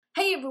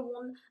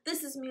everyone,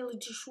 this is Millie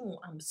Dushon.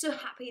 I'm so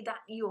happy that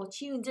you are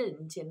tuned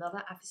in to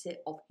another episode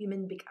of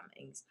Human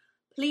Becomings.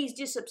 Please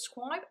do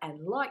subscribe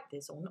and like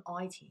this on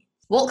iTunes.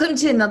 Welcome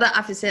to another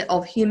episode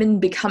of Human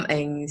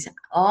Becomings.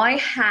 I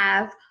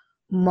have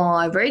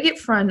my very good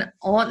friend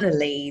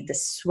Annalie, the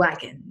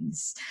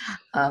Swaggins,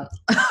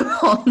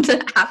 on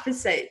the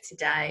episode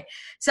today.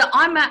 So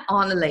I met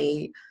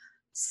Annalie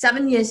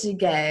 7 years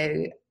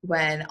ago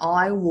when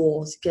I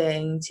was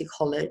going to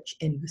college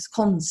in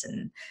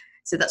Wisconsin.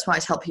 So that's why I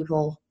tell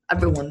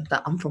everyone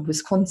that I'm from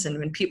Wisconsin.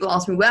 When people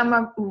ask me, where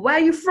are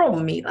you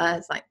from, Mila?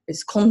 It's like,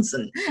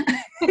 Wisconsin.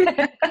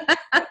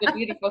 It's a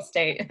beautiful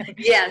state.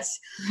 Yes.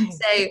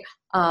 So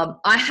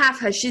I have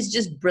her. She's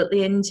just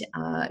brilliant.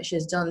 She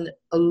has done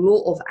a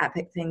lot of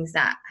epic things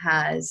that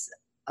has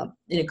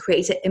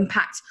created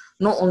impact,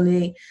 not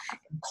only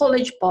in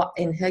college, but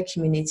in her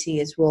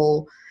community as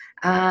well.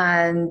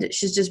 And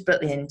she's just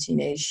brilliant.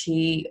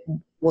 She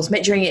was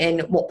majoring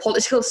in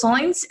political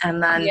science,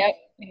 and then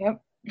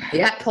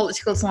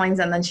political science,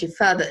 and then she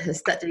furthered her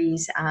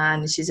studies,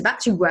 and she's about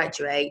to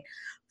graduate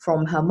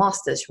from her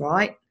master's,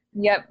 right?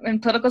 Yep,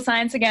 and political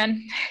science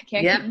again.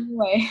 Can't keep me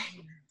away.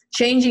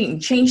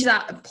 Change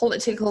that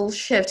political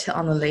shift,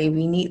 Annalie.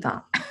 We need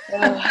that.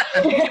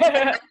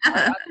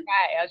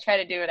 I'll try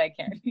to do what I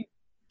can.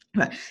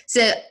 Right.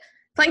 So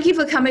thank you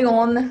for coming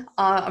on.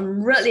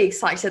 I'm really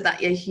excited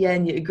that you're here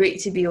and you agreed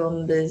to be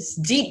on this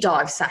deep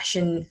dive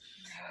session.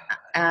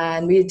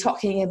 And we're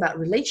talking about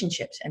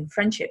relationships and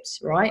friendships,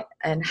 right?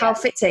 And how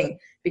fitting,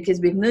 because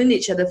we've known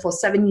each other for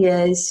 7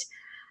 years.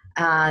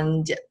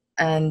 And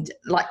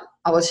like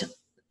I was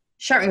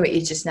sharing with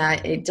you just now,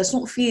 it does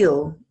not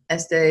feel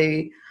as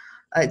though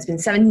it's been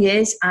 7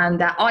 years, and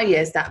there are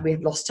years that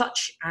we've lost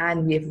touch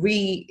and we've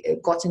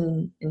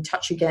gotten in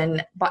touch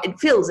again. But it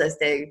feels as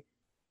though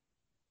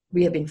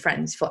we have been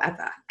friends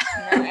forever.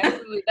 No,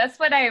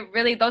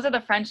 absolutely. Those are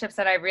the friendships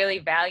that I really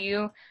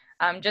value.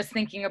 Just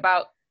thinking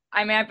about,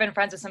 I've been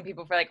friends with some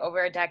people for like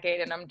over a decade,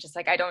 and I'm just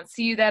like, I don't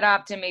see you that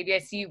often. Maybe I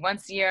see you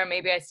once a year,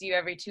 maybe I see you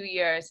every 2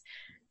 years.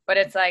 But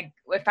it's like,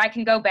 if I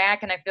can go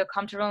back and I feel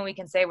comfortable and we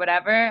can say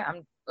whatever,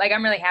 I'm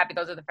really happy.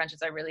 Those are the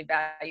friendships I really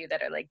value,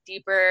 that are like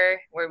deeper,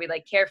 where we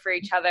like care for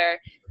each other.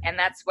 And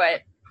that's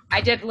what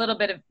I did, a little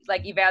bit of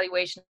like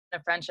evaluation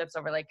of friendships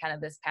over like kind of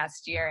this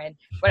past year. And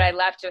what I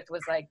left with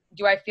was like,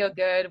 do I feel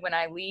good when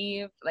I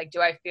leave? Like,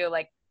 do I feel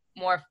like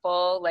more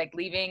full, like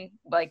leaving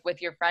like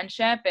with your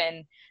friendship?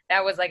 And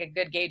that was like a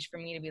good gauge for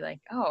me to be like,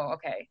 oh,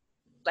 okay.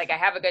 Like I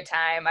have a good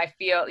time. I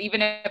feel,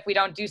 even if we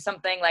don't do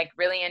something like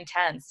really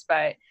intense,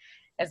 but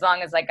as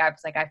long as like I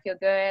feel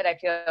good, I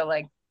feel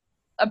like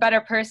a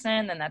better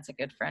person, then that's a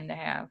good friend to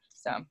have.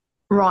 So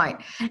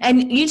right.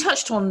 And you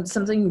touched on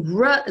something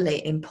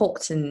really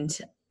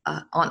important,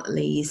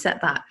 Annalie. You said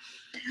that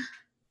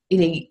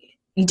you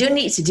don't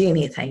need to do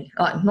anything,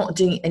 like not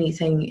doing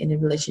anything in a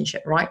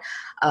relationship, right?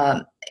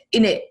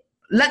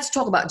 Let's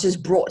talk about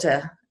just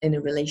broader in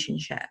a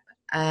relationship,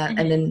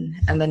 and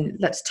then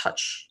let's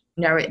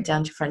narrow it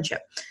down to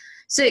friendship.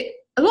 So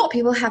a lot of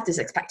people have this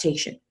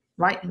expectation,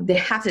 right? They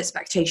have the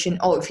expectation,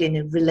 if you're in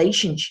a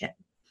relationship,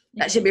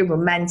 that should be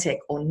romantic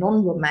or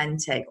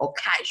non-romantic or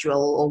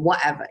casual or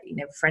whatever,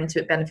 friends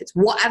with benefits,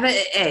 whatever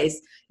it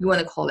is you want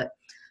to call it.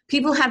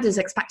 People have this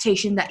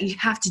expectation that you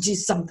have to do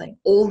something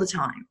all the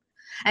time.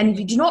 And if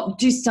you do not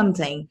do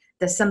something,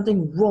 there's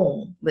something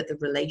wrong with the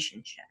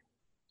relationship.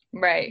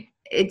 Right.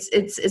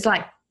 It's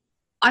like,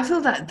 I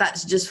feel that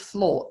that's just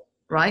flawed,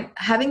 right?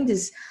 Having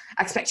this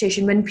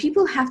expectation, when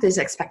people have this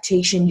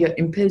expectation, you're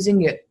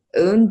imposing your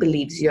own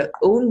beliefs, your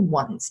own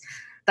wants.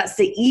 That's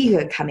the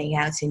ego coming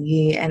out in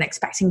you and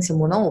expecting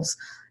someone else.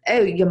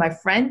 Oh, you're my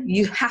friend.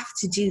 You have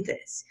to do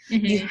this.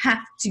 Mm-hmm. You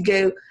have to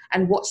go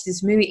and watch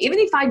this movie, even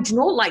if I do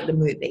not like the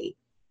movie.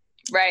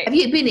 Right. Have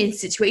you been in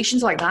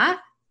situations like that?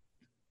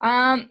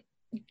 I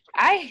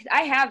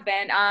have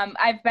been.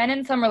 I've been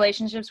in some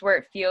relationships where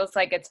it feels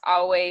like it's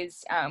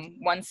always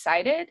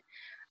one-sided.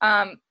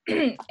 And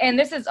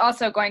this is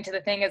also going to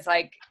the thing is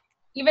like,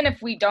 even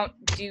if we don't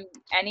do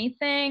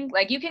anything,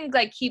 like you can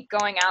like keep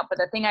going out. But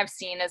the thing I've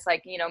seen is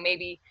like,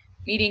 maybe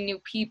meeting new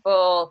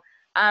people.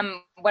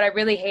 What I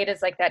really hate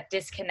is like that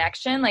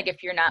disconnection. Like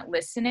if you're not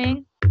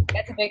listening,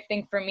 that's a big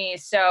thing for me.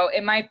 So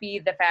it might be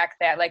the fact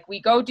that like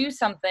we go do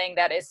something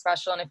that is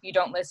special, and if you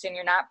don't listen,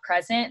 you're not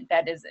present.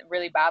 That is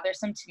really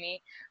bothersome to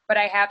me. But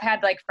I have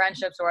had like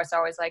friendships where it's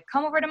always like,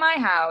 come over to my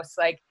house,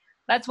 like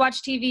let's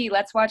watch TV,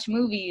 let's watch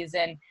movies.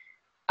 And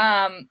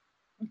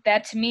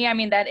that to me,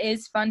 that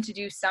is fun to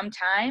do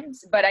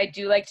sometimes, but I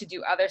do like to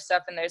do other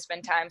stuff. And there's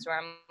been times where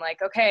I'm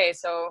like, okay,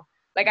 so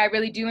like I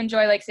really do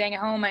enjoy like staying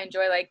at home. I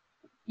enjoy like,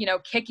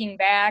 kicking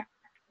back,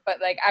 but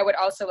like I would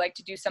also like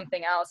to do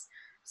something else.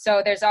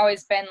 So there's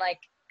always been like,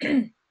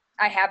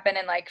 I have been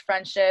in like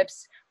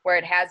friendships where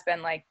it has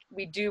been like,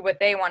 we do what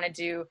they want to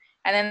do.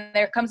 And then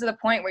there comes to the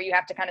point where you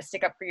have to kind of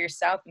stick up for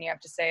yourself, and you have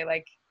to say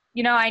like,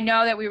 I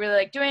know that we really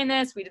like doing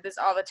this. We do this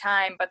all the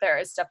time, but there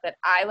is stuff that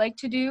I like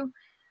to do.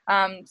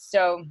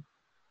 So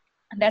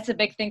that's a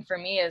big thing for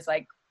me is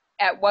like,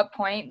 at what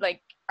point,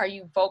 like, are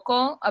you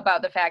vocal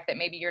about the fact that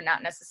maybe you're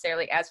not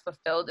necessarily as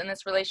fulfilled in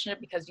this relationship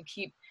because you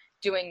keep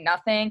doing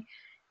nothing?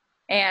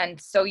 And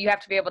so you have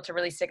to be able to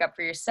really stick up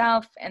for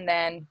yourself, and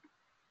then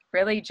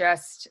really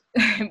just,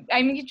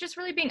 I mean, just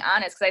really being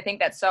honest, because I think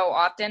that so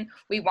often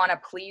we want to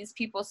please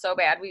people so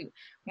bad. We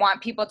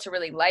want people to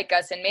really like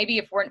us. And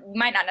maybe we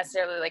might not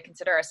necessarily like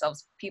consider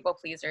ourselves people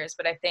pleasers,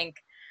 but I think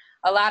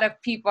a lot of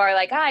people are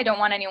like, I don't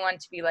want anyone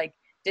to be like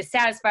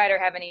dissatisfied or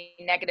have any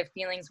negative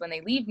feelings when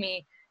they leave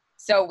me.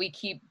 So we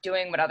keep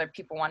doing what other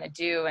people want to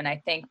do. And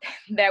I think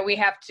that we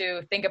have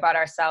to think about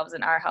ourselves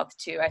and our health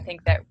too. I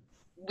think that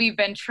we've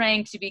been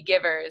trained to be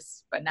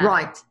givers, but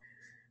not.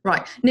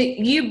 Right. Now,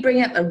 you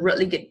bring up a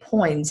really good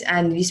point,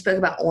 and you spoke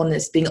about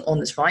being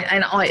honest, right?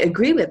 And I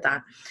agree with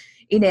that.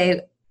 You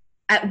know,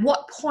 at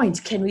what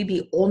point can we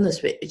be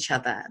honest with each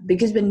other?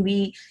 Because when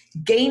we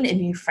gain a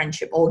new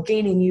friendship or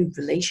gain a new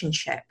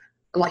relationship,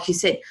 like you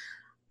said,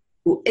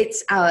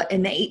 it's our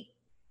innate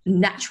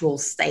natural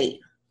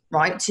state,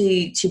 right?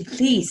 To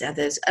please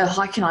others.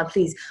 How can I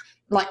please?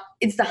 Like,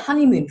 it's the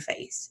honeymoon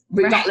phase,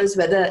 regardless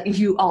whether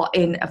you are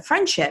in a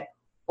friendship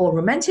or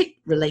romantic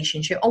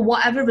relationship or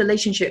whatever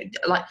relationship.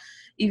 Like,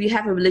 if you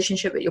have a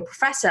relationship with your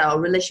professor or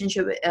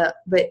relationship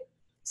with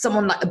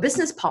someone like a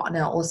business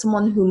partner or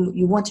someone whom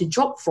you want a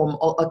job from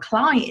or a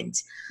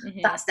client,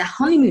 that's the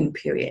honeymoon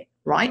period,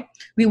 right?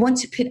 We want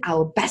to put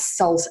our best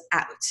selves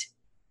out.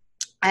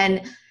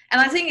 And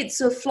I think it's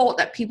so flawed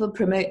that people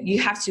promote you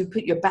have to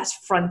put your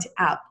best front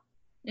out.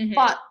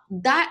 But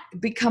that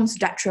becomes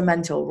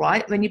detrimental,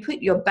 right? When you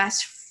put your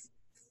best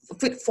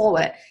foot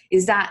forward,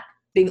 is that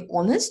being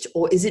honest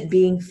or is it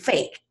being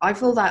fake? I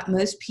feel that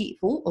most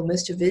people or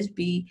most of us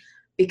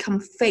become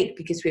fake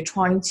because we're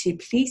trying to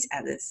please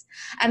others.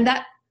 And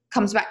that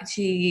comes back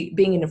to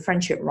being in a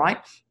friendship, right?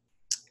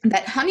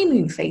 That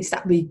honeymoon phase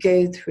that we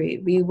go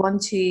through, we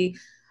want to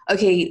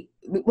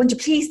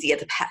please the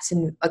other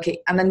person,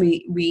 okay, and then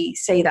we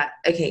say that,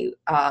 okay,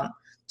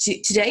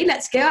 today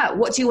let's go out,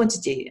 what do you want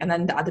to do? And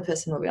then the other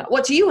person will be like,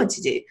 what do you want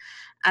to do?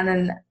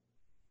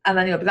 And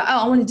then you'll be like,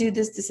 oh, I want to do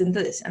this, this, and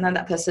this. And then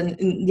that person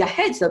in their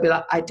heads, they'll be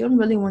like, I don't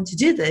really want to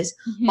do this,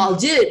 but I'll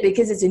do it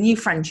because it's a new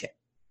friendship.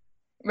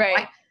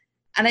 Right?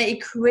 And then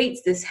it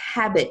creates this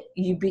habit.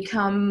 You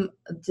become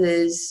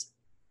this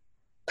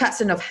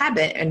person of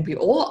habit, and we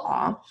all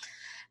are.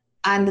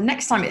 And the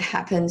next time it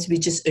happens, we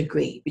just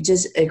agree.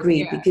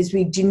 Because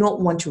we do not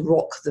want to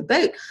rock the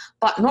boat.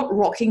 But not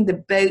rocking the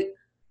boat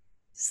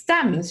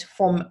stems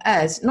from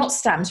us,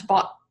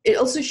 but it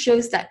also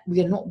shows that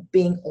we are not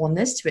being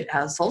honest with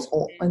ourselves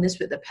or honest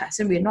with the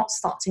person. We are not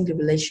starting the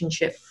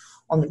relationship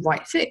on the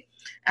right foot.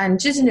 And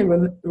just in a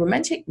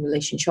romantic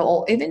relationship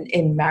or even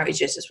in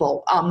marriages as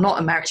well. I'm not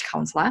a marriage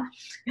counselor,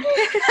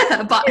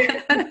 but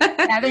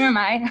neither am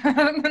I.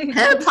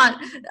 But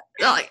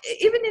like,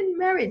 even in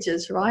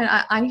marriages,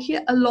 right? I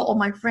hear a lot of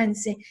my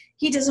friends say,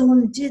 he doesn't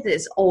want to do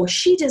this or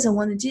she doesn't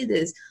want to do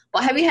this.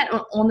 But have you had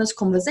an honest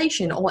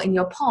conversation, or in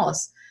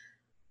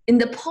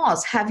the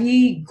past, have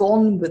you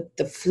gone with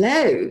the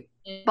flow?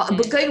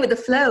 But going with the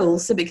flow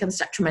also becomes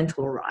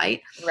detrimental,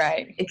 right?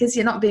 Right. Because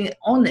you're not being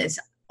honest.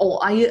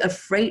 Or are you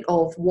afraid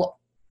of what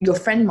your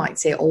friend might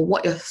say, or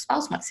what your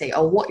spouse might say,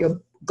 or what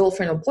your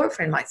girlfriend or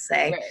boyfriend might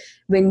say,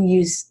 when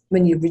you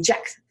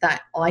reject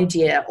that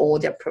idea or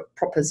their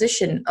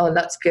proposition? Oh,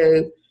 let's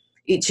go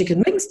eat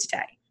chicken wings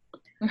today.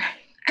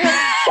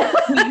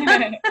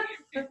 Right.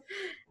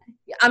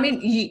 I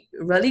mean, you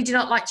really do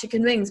not like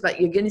chicken wings, but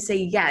you're going to say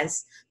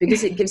yes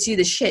because it gives you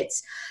the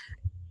shits.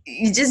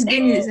 You just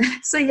going to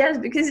say yes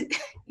because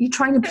you're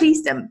trying to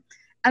please them.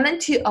 And then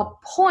to a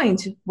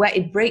point where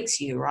it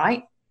breaks you,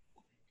 right?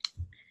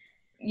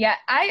 Yeah,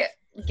 I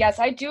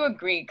do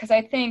agree, because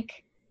I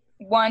think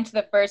to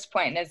the first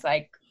point is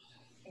like,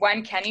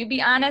 when can you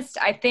be honest?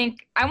 I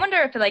wonder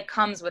if it like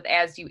comes with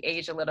as you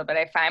age a little bit.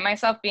 I find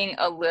myself being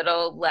a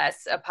little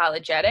less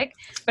apologetic,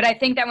 but I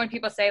think that when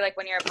people say like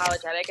when you're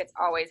apologetic, it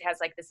always has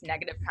like this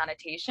negative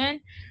connotation.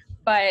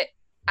 But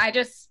I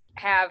just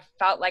have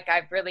felt like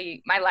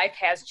my life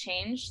has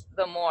changed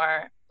the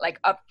more like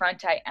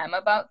upfront I am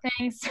about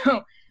things.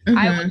 So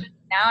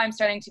now I'm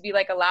starting to be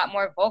like a lot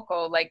more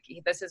vocal. Like,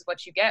 this is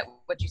what you get.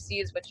 What you see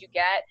is what you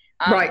get.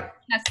 Right. You don't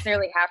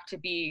necessarily have to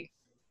be,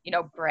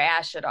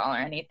 brash at all or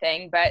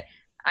anything, but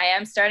I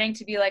am starting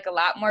to be like a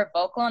lot more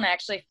vocal, and I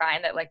actually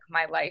find that like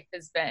my life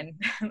has been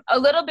a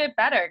little bit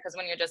better, because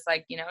when you're just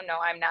like, no,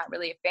 I'm not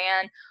really a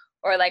fan,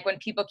 or like when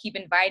people keep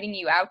inviting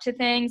you out to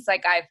things,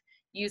 like I've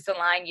used the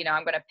line,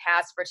 I'm going to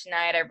pass for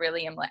tonight. I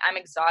really am, like, I'm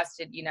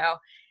exhausted,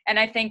 and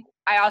I think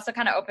I also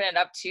kind of open it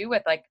up too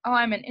with like, oh,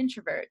 I'm an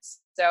introvert,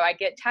 so I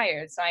get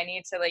tired, so I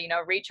need to like,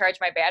 recharge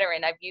my battery.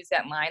 And I've used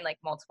that line like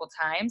multiple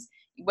times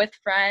with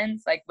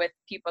friends, like with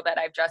people that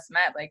I've just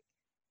met. Like,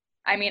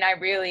 I mean, I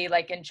really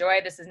like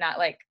enjoy, this is not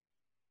like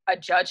a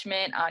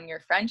judgment on your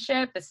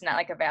friendship. This is not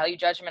like a value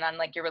judgment on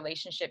like your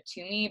relationship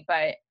to me,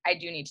 but I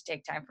do need to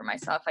take time for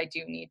myself. I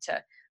do need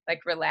to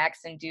like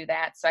relax and do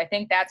that. So I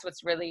think that's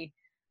what's really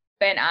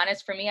been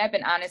honest for me. I've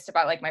been honest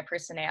about like my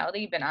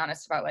personality, been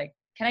honest about like,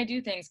 can I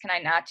do things? Can I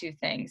not do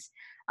things?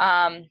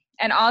 And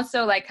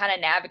also like kind of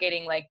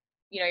navigating like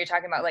you're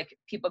talking about like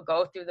people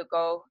go with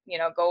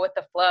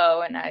the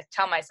flow. And I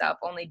tell myself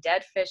only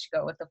dead fish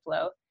go with the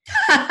flow.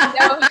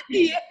 So,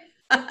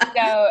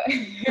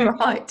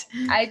 Right.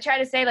 I try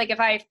to say, like, if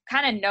I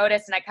kind of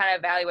notice and I kind of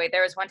evaluate,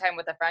 there was one time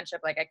with a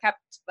friendship, like I kept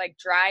like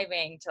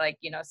driving to like,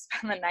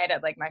 spend the night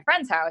at like my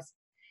friend's house.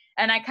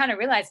 And I kind of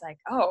realized like,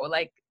 oh,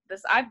 like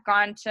this, I've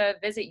gone to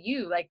visit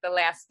you like the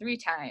last 3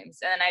 times.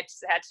 And I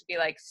just had to be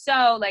like,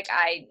 so like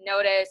I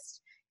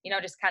noticed,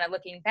 just kind of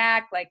looking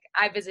back, like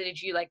I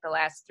visited you like the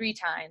last 3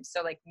 times.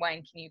 So like, when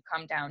can you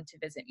come down to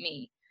visit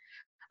me?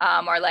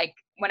 Or like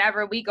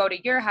whenever we go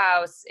to your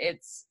house,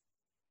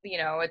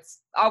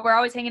 we're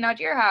always hanging out at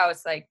your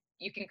house. Like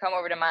you can come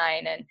over to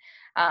mine.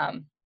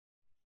 And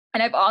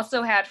I've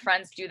also had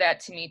friends do that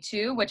to me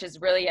too, which is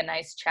really a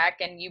nice check.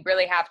 And you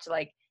really have to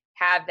like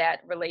have that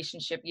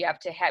relationship. You have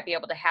to be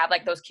able to have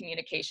like those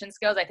communication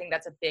skills. I think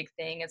that's a big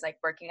thing, is like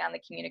working on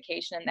the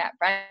communication and that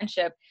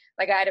friendship.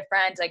 Like I had a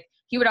friend, like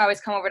he would always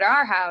come over to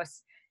our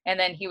house. And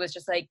then he was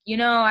just like,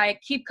 I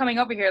keep coming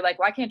over here. Like,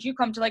 why can't you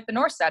come to like the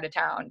north side of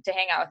town to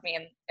hang out with me?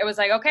 And it was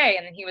like, okay.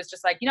 And then he was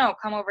just like,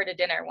 come over to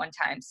dinner one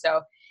time.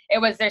 So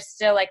there's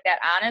still like that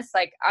honest,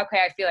 like, okay,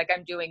 I feel like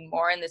I'm doing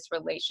more in this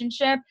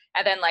relationship.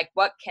 And then like,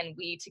 what can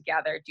we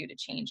together do to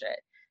change it?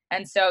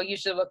 And so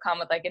usually we'll come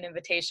with like an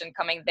invitation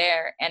coming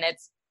there. And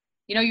it's,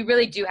 you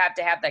really do have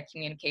to have that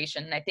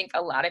communication. And I think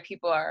a lot of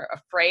people are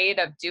afraid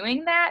of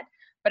doing that.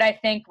 But I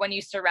think when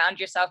you surround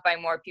yourself by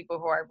more people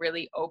who are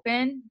really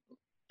open,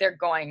 they're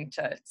going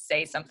to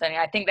say something.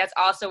 I think that's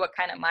also what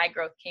kind of my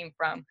growth came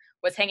from,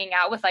 was hanging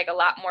out with like a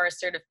lot more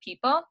assertive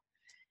people.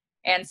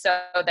 And so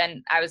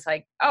then I was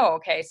like, oh,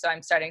 okay. So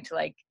I'm starting to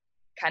like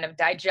kind of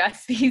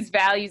digest these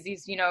values,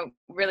 these,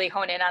 really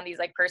hone in on these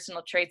like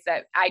personal traits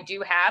that I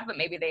do have, but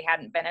maybe they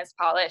hadn't been as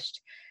polished.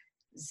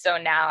 So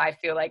now I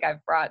feel like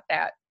I've brought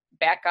that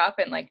back up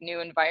in like new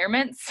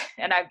environments,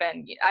 and I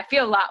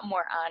feel a lot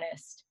more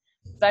honest.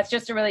 So that's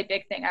just a really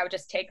big thing I would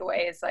just take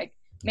away, is like,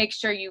 make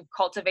sure you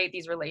cultivate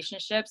these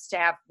relationships to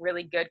have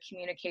really good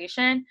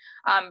communication.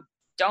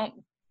 Don't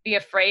be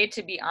afraid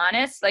to be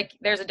honest. Like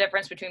there's a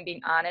difference between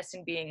being honest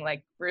and being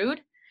like rude.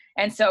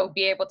 And so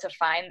be able to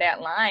find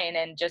that line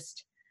and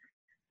just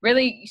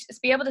really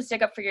just be able to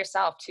stick up for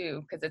yourself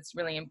too, because it's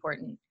really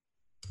important.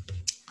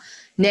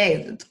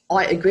 No,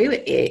 I agree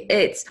with you.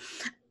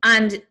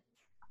 And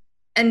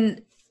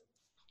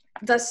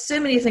there's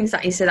so many things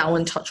that you said I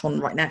want to touch on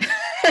right now.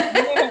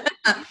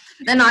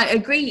 And I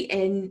agree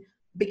in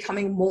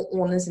becoming more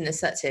honest and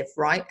assertive,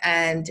 right?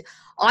 And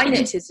I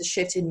noticed a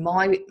shift in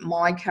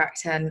my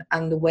character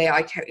and the way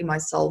I carry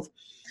myself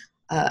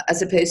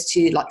as opposed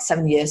to like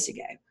 7 years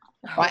ago,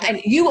 right?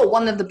 And you were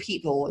one of the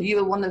people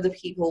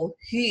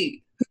who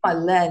I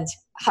learned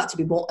how to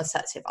be more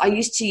assertive. I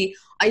used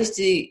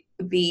to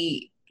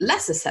be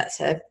less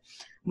assertive,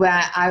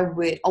 where I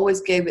would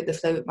always go with the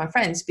flow with my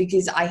friends,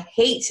 because I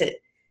hated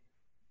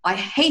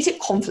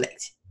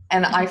conflict,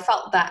 and I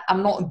felt that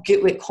I'm not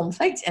good with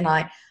conflict. And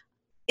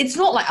it's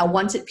not like I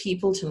wanted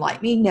people to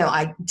like me. No,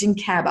 I didn't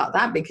care about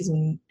that, because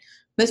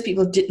most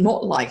people did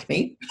not like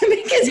me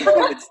because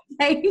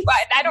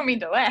I don't mean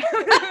to laugh.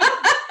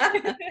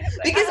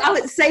 Because I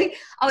would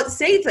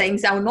say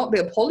things, I would not be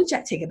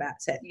apologetic about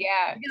it.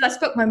 Yeah. Because I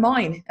spoke my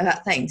mind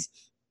about things.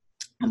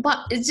 But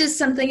it's just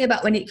something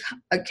about when it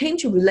came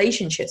to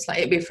relationships, like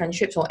it be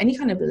friendships or any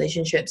kind of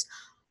relationships,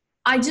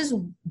 I just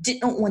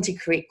did not want to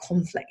create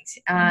conflict.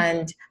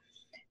 And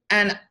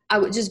I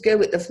would just go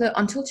with the flow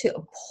until to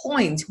a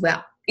point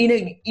where,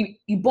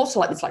 you bottle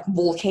like this like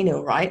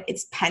volcano, right?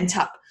 It's pent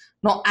up,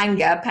 not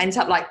anger, pent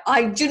up. Like,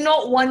 I do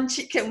not want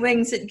chicken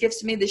wings. It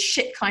gives me the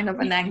shit kind of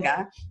an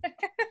anger.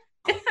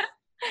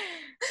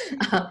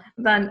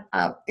 Then,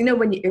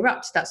 when you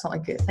erupt, that's not a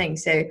good thing.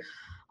 So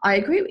I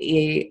agree with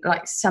you.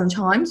 Like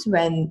sometimes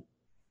when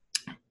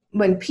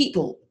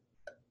people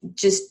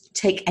just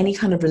take any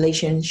kind of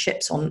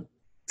relationships on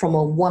from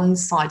a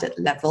one-sided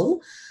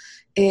level,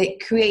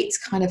 it creates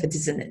kind of a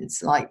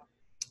dissonance. Like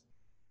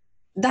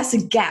that's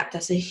a gap.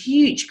 That's a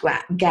huge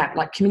gap.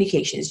 Like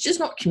communication. It's just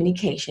not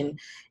communication.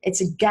 It's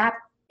a gap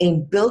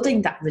in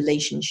building that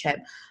relationship.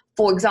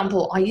 For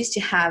example, I used to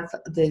have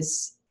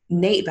this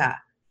neighbor,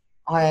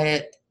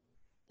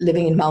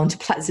 living in Mount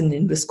Pleasant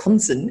in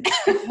Wisconsin.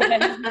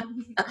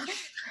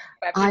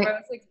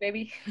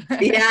 Baby.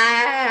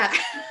 Yeah.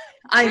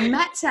 I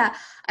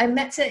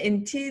met her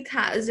in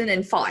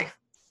 2005.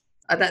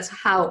 That's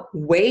how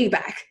way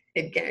back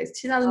it goes.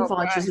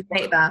 2005, she was a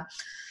neighbor.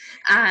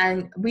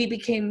 And we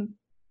became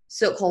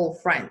so-called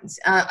friends.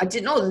 I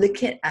did not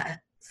look at it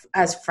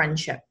as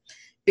friendship,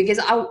 because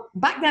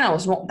back then I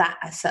was not that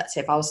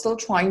assertive. I was still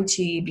trying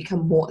to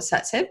become more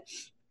assertive.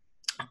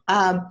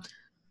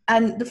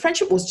 And the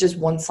friendship was just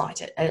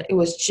one-sided. It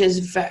was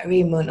just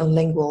very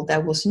monolingual.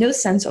 There was no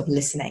sense of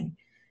listening.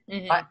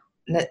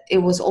 Mm-hmm. It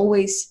was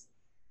always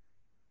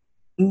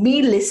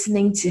me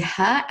listening to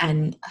her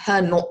and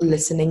her not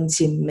listening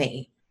to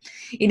me.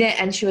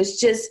 And she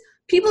was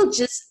people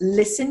just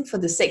listen for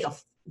the sake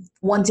of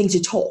wanting to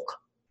talk.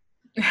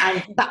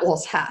 And that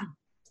was her.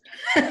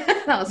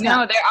 That was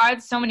No, there are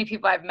so many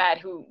people I've met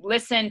who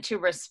listen to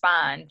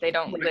respond. They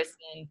don't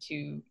listen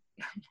to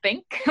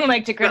think,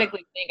 like to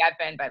critically think. I've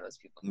been by those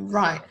people.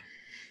 right.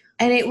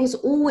 And it was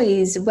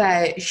always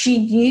where she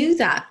knew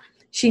that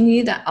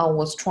I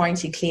was trying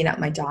to clean up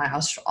my diet.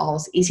 I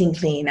was eating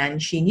clean,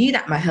 and she knew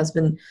that my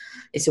husband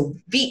is a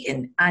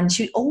vegan, and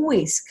she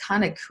always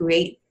kind of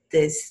create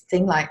this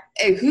thing like,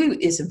 oh, who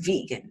is a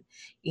vegan?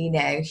 You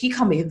know, he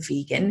can't be a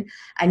vegan,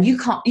 and you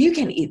can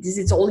eat this.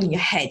 It's all in your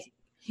head.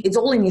 It's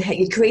all in your head.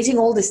 You're creating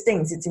all these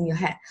things. It's in your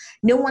head.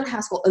 No one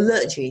has got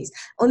allergies.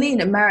 Only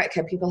in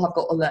America people have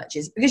got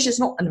allergies, because she's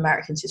not an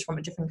American. She's from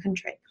a different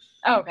country.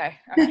 Oh, okay.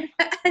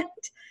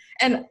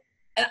 and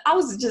I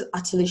was just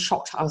utterly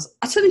shocked.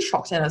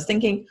 And I was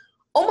thinking,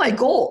 oh my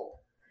God,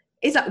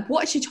 is that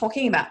what is she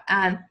talking about?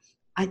 And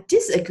I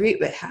disagreed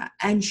with her,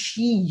 and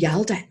she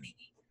yelled at me.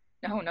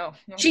 No.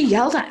 She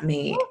yelled at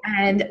me,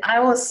 and I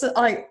was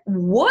like,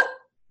 what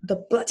the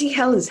bloody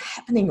hell is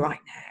happening right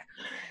now?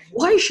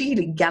 Why is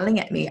she yelling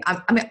at me?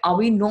 I mean, are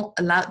we not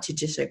allowed to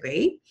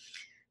disagree?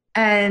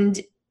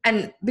 And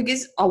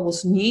because I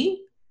was new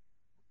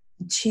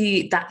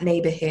to that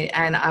neighborhood,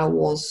 and I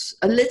was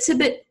a little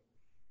bit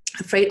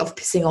afraid of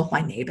pissing off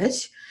my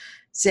neighbors,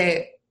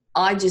 so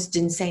I just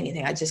didn't say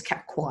anything. I just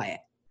kept quiet.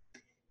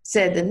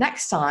 So the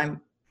next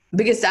time,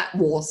 because that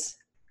was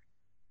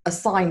a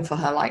sign for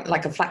her,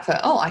 like a flag for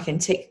her, oh, I can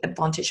take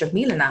advantage of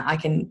Mila now. I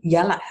can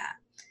yell at her.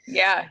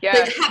 Yeah.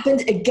 But it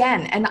happened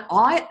again, and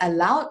I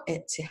allowed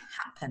it to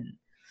happen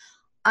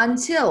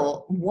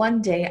until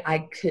one day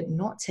I could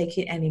not take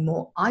it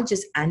anymore. I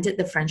just ended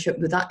the friendship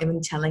without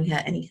even telling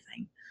her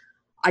anything.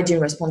 I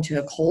didn't respond to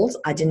her calls.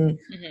 I didn't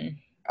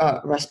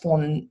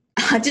respond.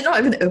 I did not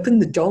even open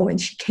the door when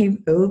she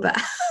came over.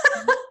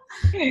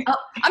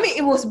 I mean,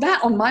 it was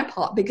bad on my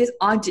part because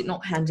I did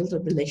not handle the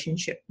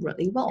relationship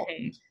really well.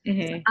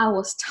 I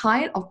was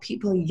tired of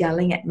people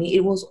yelling at me.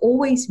 It was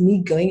always me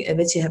going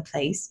over to her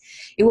place.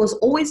 It was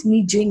always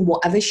me doing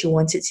whatever she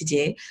wanted to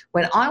do.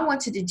 When I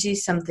wanted to do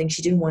something,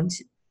 she didn't want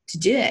to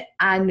do it.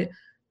 And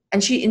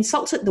she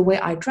insulted the way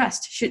I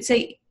dressed. She'd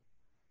say,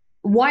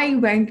 why are you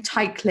wearing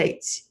tight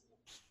clothes?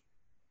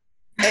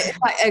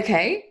 Like,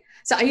 okay.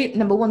 So are you,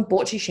 number one,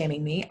 body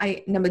shaming me?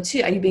 Number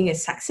two, are you being a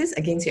sexist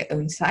against your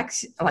own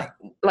sex? Like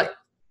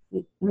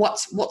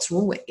what's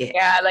wrong with you?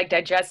 Yeah, like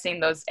digesting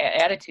those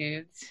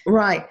attitudes.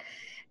 Right.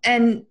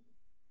 And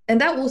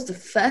that was the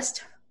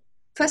first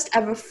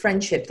ever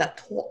friendship that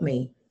taught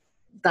me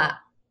that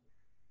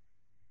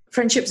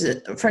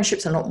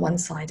friendships are not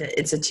one-sided.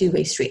 It's a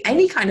two-way street.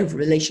 Any kind of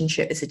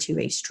relationship is a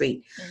two-way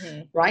street,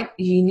 right?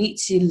 You need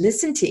to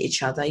listen to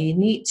each other. You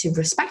need to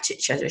respect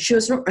each other. She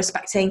was not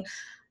respecting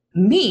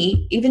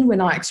me, even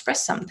when I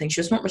expressed something. She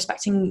was not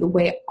respecting the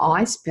way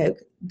I spoke,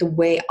 the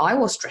way I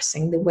was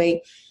dressing, the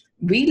way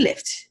we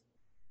lived,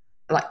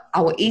 like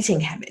our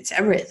eating habits,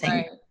 everything.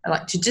 Right.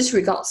 Like to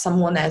disregard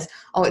someone as,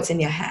 oh, it's in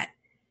your head.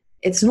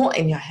 It's not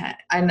in your head.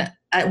 And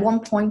at one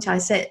point I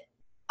said,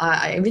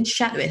 I even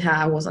chatted with her,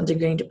 I was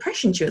undergoing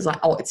depression. She was like,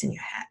 oh, it's in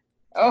your head.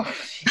 Oh.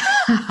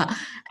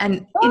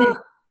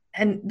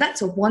 and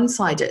that's a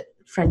one-sided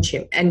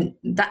friendship, and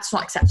that's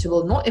not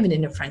acceptable, not even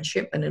in a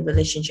friendship, in a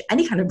relationship,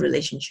 any kind of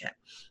relationship,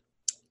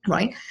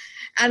 right?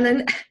 And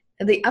then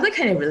the other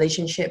kind of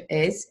relationship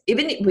is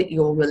even with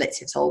your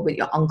relatives or with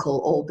your uncle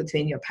or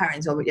between your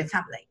parents or with your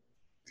family.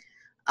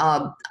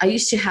 I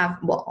used to have,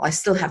 well, I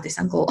still have this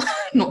uncle,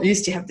 not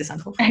used to have this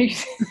uncle. I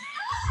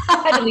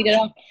deleted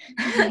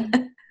him.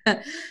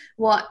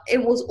 Well,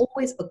 it was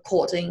always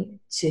according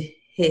to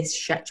his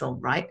schedule,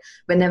 right?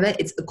 Whenever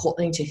it's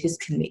according to his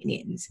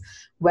convenience,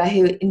 where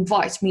he would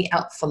invite me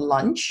out for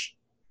lunch,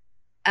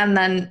 and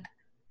then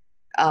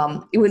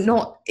he would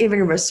not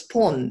even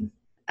respond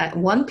at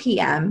 1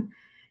 p.m.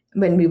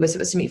 when we were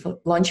supposed to meet for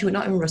lunch. He would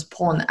not even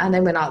respond. And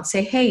then when I'd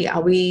say, hey,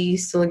 are we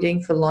still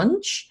going for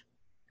lunch?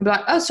 He'd be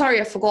like, oh, sorry,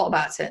 I forgot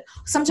about it.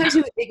 Sometimes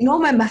he would ignore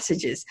my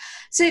messages.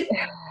 So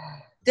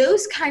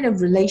those kind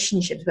of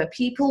relationships where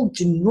people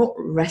do not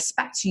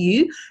respect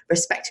you,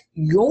 respect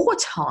your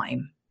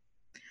time.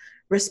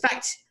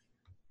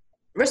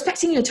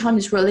 Respecting your time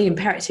is really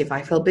imperative,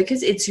 I feel,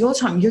 because it's your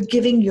time. You're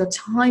giving your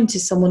time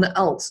to someone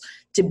else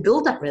to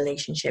build that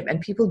relationship,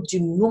 and people do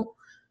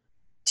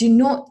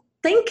not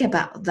think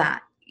about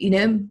that,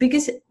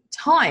 because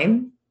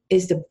time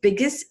is the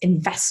biggest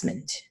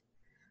investment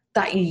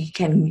that you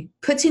can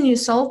put in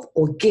yourself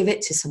or give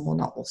it to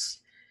someone else.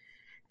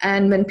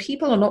 And when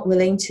people are not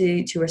willing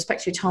to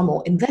respect your time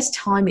or invest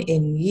time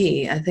in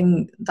you, I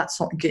think that's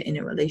not good in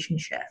a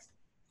relationship.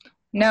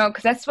 No,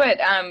 because that's what,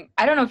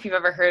 I don't know if you've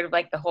ever heard of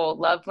like the whole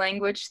love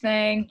language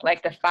thing,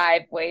 like the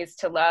 5 ways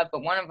to love,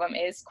 but one of them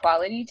is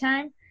quality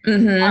time.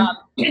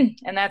 And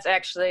that's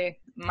actually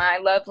my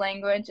love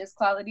language is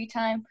quality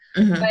time.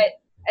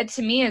 But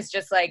to me, it's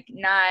just like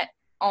not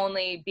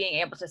only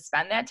being able to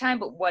spend that time,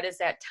 but what does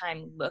that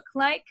time look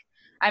like?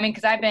 I mean,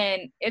 because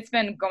it's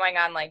been going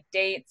on like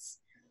dates,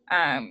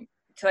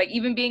 to like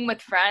even being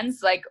with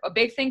friends. Like a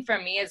big thing for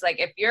me is like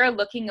if you're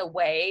looking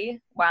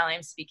away while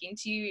I'm speaking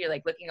to you, you're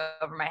like looking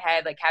over my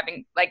head, like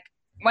having like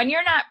when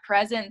you're not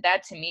present,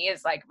 that to me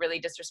is like really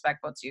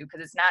disrespectful too, because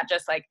it's not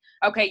just like,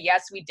 okay,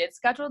 yes, we did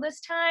schedule this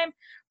time,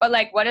 but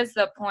like, what is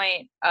the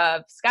point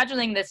of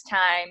scheduling this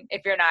time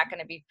if you're not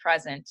going to be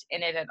present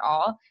in it at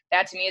all?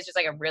 That to me is just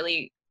like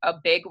a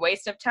big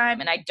waste of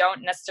time. And I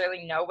don't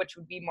necessarily know which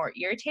would be more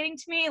irritating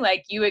to me,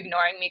 like you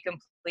ignoring me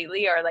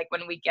completely, or like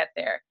when we get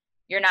there,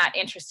 you're not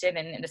interested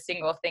in a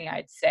single thing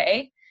I'd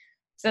say.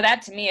 So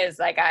that to me is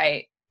like,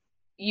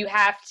 you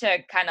have to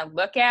kind of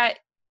look at,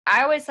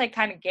 I always like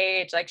kind of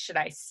gauge, like, should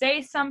I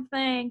say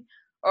something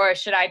or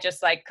should I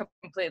just like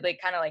completely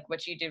kind of like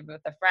what you did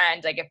with a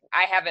friend? Like if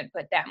I haven't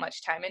put that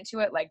much time into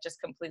it, like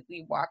just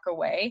completely walk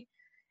away.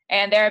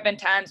 And there have been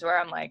times where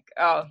I'm like,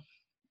 oh,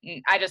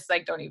 I just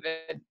like don't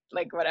even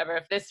like whatever.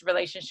 If this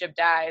relationship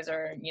dies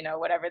or, you know,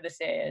 whatever this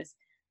is,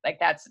 like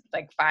that's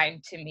like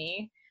fine to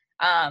me.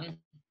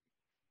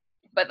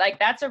 But like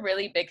that's a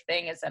really big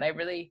thing, is that I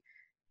really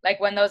like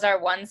when those are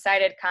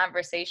one-sided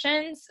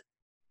conversations,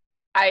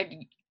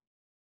 I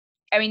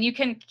mean, you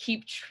can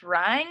keep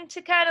trying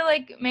to kind of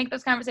like make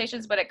those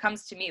conversations, but it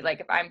comes to me like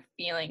if I'm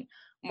feeling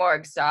more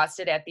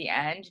exhausted at the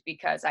end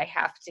because I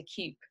have to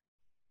keep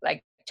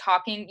like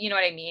talking, you know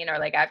what I mean? Or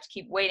like I have to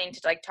keep waiting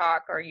to like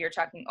talk, or you're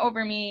talking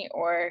over me,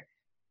 or,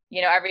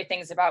 you know,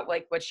 everything's about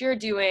like what you're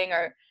doing,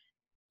 or,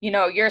 you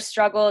know, your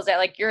struggles at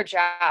like your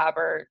job,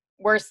 or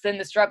worse than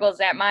the struggles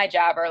at my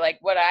job, or like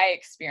what I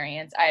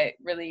experience.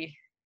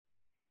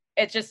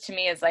 It just to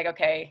me is like,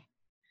 okay,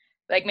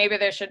 like maybe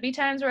there should be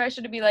times where I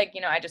should be like, you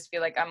know, I just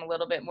feel like I'm a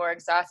little bit more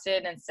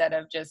exhausted, instead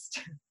of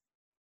just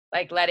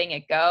like letting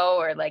it go,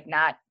 or like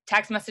not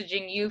text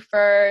messaging you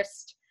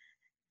first.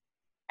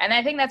 And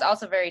I think that's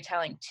also very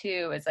telling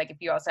too, is like if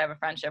you also have a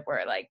friendship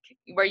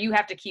where you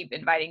have to keep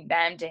inviting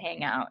them to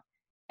hang out,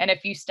 and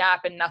if you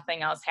stop and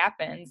nothing else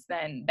happens,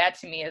 then that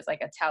to me is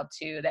like a tell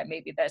too that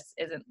maybe this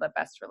isn't the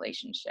best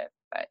relationship.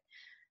 But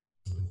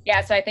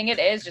yeah, so I think it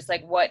is just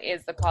like, what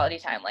is the quality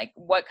time? Like,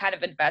 what kind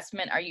of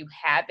investment are you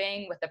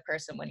having with the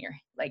person when you're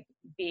like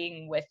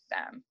being with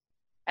them?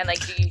 And like,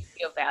 do you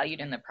feel valued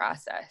in the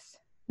process?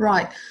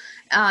 Right.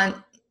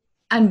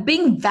 And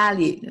being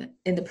valued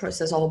in the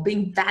process, or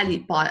being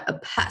valued by a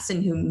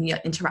person whom you're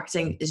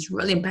interacting, is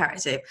really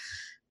imperative,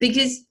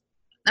 because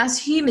as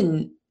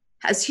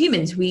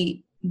humans,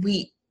 we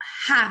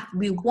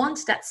want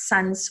that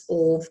sense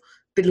of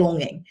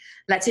belonging.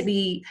 Let's say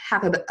we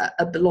have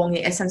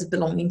a sense of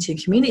belonging to a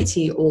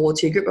community, or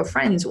to a group of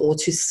friends, or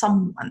to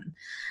someone.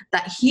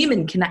 That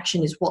human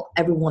connection is what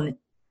everyone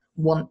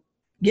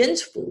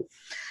yearns for.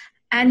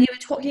 And you were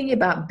talking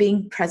about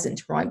being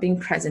present, right? Being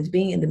present,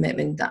 being in the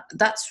moment.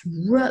 That's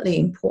really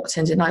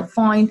important. And I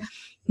find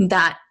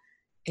that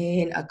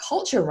in a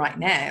culture right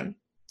now,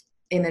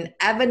 in an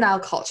ever now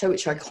culture,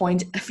 which I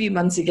coined a few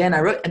months ago, and I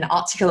wrote an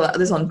article about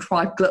this on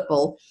Thrive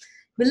Global,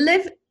 we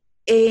live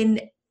in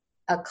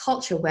a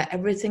culture where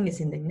everything is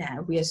in the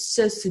now. We are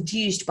so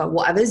seduced by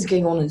whatever is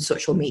going on in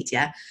social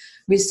media.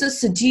 We're so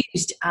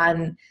seduced,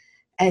 and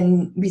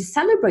we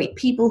celebrate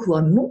people who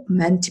are not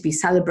meant to be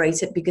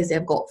celebrated because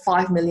they've got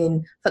 5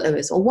 million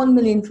followers or 1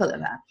 million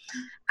followers.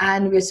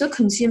 And we're so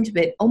consumed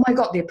with, oh my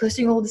God, they're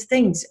posting all these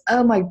things.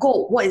 Oh my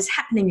God, what is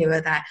happening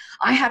over there?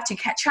 I have to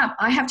catch up.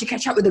 I have to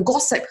catch up with the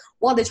gossip.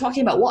 What are they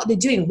talking about? What are they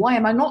doing? Why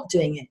am I not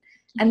doing it?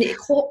 And it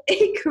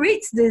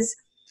creates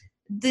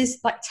this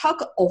like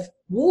tug of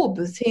war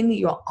between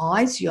your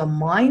eyes, your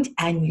mind,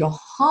 and your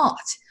heart,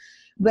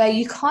 where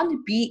you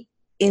can't be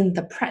in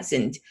the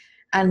present.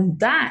 And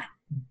that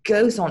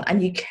goes on,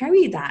 and you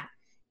carry that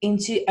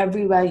into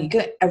everywhere you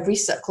go, every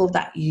circle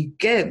that you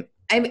go.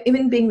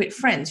 Even being with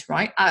friends,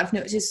 right? I've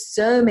noticed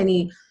so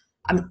many,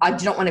 I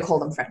do not want to call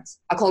them friends,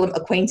 I call them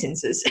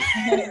acquaintances.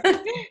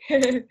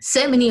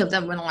 So many of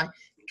them, when I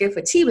go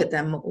for tea with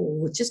them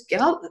or just go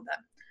out with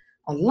them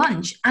on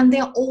lunch, and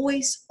they're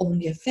always on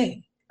their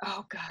phone.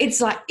 Oh God. It's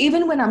like,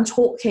 even when I'm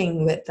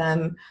talking with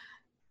them,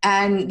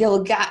 and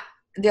they'll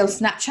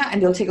Snapchat,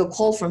 and they'll take a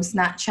call from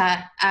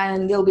Snapchat,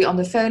 and they'll be on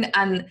the phone,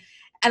 and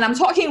I'm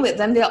talking with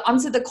them, they'll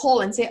answer the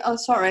call and say, oh,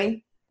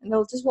 sorry, and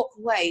they'll just walk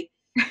away.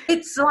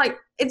 It's like,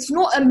 it's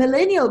not a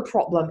millennial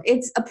problem.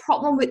 It's a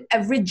problem with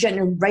every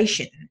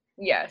generation.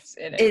 Yes,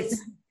 it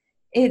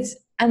is.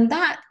 And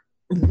that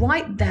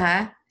right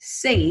there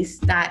says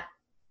that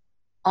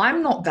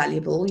I'm not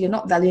valuable. You're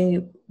not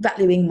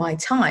valuing my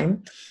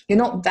time. You're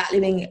not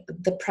valuing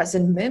the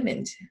present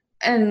moment.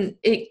 And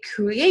it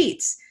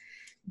creates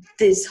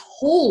this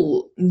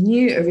whole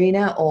new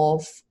arena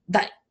of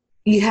that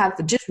you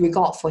have just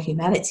regard for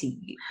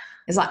humanity.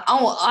 It's like,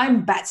 oh,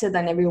 I'm better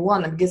than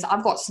everyone because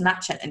I've got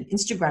Snapchat and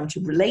Instagram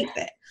to relate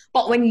with.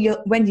 But when you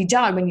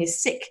die, when you're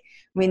sick,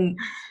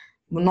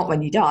 not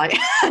when you die,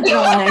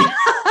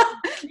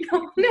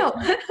 no,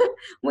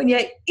 when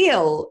you're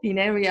ill, you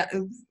know,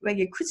 when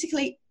you're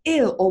critically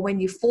ill, or when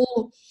you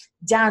fall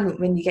down,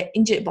 when you get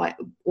injured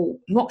or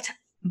knocked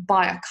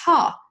by a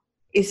car,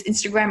 is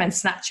Instagram and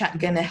Snapchat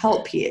going to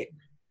help you?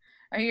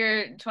 Are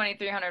your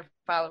 2,300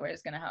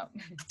 followers going to help?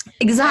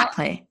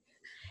 Exactly.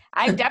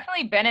 I've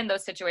definitely been in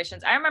those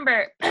situations. I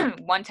remember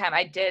one time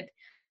I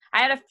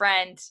had a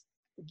friend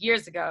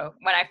years ago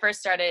when I first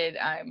started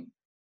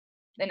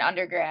in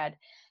undergrad.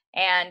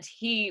 And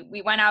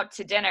we went out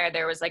to dinner.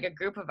 There was like a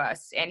group of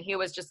us, and he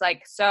was just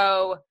like,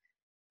 so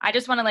I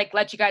just want to like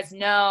let you guys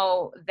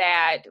know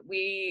that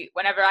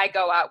whenever I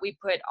go out, we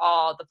put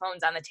all the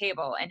phones on the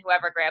table, and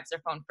whoever grabs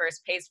their phone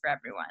first pays for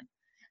everyone.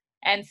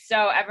 And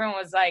so everyone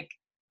was like,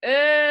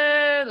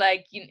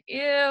 like,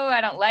 ew, I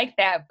don't like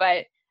that.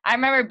 But I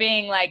remember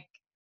being like,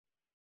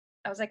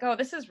 I was like, oh,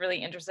 this is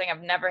really interesting.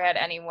 I've never had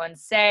anyone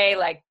say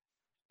like,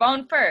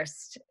 phone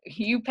first,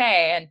 you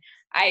pay. And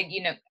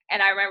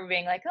I remember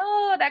being like,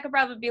 oh, that could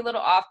probably be a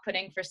little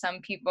off-putting for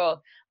some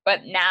people.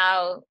 But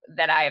now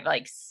that I've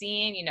like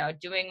seen,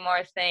 doing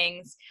more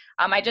things,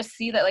 I just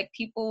see that like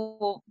people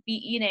will be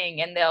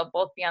eating and they'll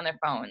both be on their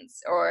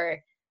phones, or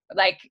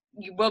like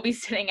you will be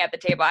sitting at the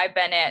table. I've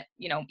been at,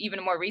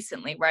 even more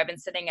recently where I've been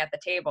sitting at the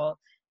table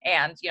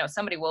and,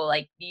 somebody will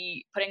like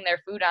be putting their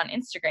food on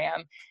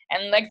Instagram,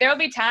 and like there'll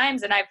be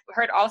times, and I've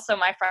heard also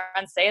my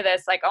friends say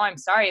this, like, oh, I'm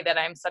sorry that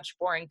I'm such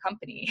boring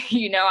company.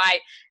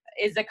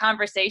 Is the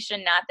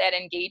conversation not that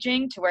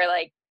engaging to where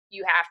like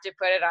you have to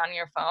put it on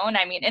your phone?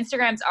 I mean,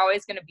 Instagram's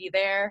always going to be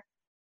there,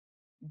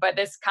 but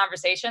this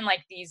conversation,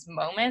 like these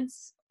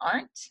moments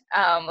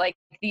aren't, like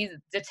the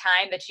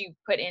time that you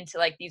put into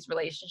like these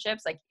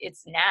relationships, like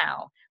it's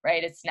now,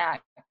 right? It's not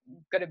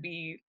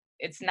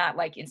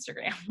like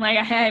Instagram. Like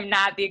I am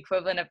not the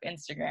equivalent of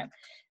Instagram.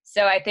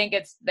 So I think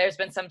there's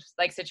been some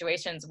like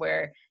situations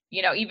where,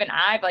 even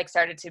I've like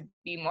started to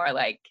be more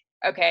like,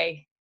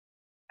 okay,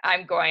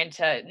 I'm going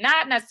to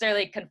not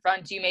necessarily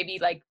confront you, maybe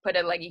like put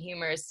a like a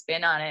humorous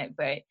spin on it,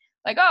 but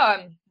like,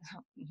 oh,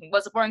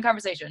 was a boring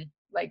conversation.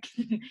 Like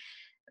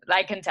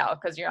I can tell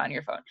because you're on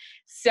your phone.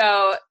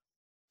 So,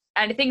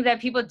 and I think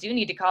that people do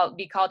need to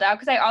be called out,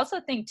 because I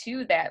also think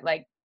too that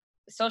like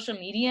social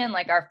media and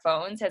like our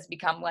phones has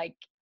become like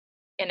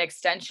an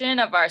extension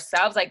of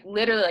ourselves, like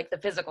literally like the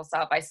physical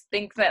self. I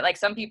think that like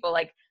some people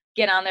like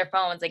get on their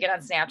phones, they get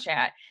on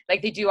Snapchat,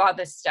 like they do all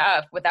this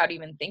stuff without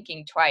even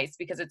thinking twice,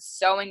 because it's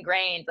so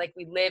ingrained. Like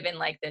we live in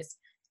like this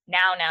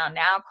now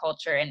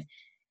culture, and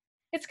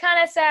it's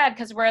kind of sad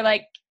because we're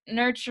like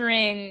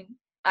nurturing,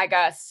 I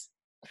guess,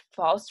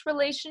 false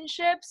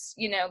relationships.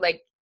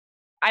 Like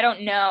I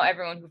don't know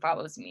everyone who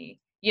follows me.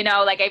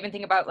 Like I even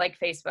think about like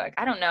Facebook.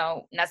 I don't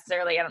know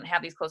necessarily, I don't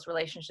have these close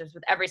relationships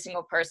with every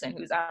single person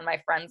who's on my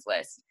friends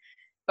list,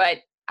 but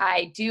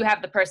I do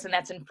have the person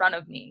that's in front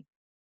of me.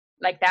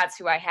 Like that's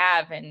who I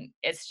have. And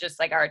it's just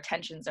like our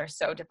attentions are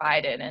so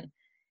divided. And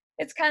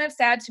it's kind of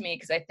sad to me,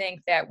 because I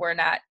think that we're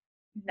not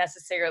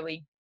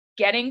necessarily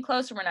getting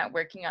closer. We're not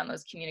working on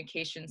those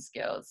communication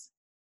skills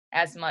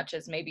as much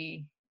as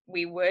maybe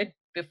we would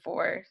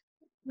before,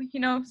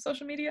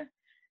 social media.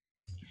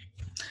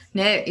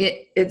 No,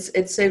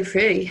 it's so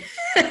true.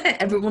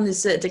 Everyone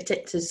is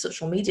addicted to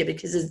social media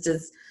because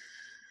it's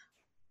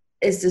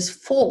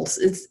just false.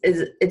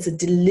 It's a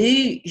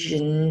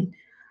delusion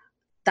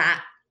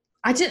that,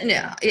 I don't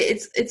know.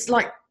 It's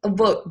like a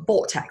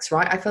vortex,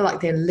 right? I feel like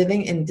they're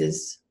living in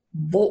this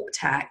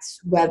vortex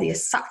where they're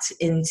sucked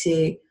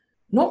into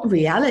not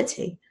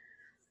reality.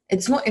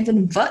 It's not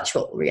even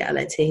virtual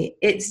reality.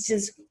 It's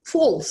just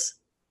false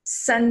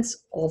sense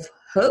of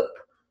hope,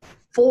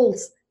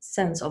 false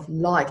sense of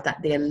life that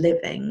they're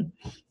living.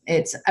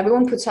 It's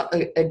everyone puts up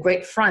a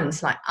great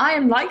front, like I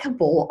am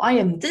likable, I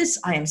am this,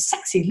 I am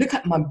sexy, look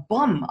at my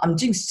bum, I'm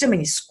doing so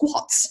many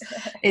squats.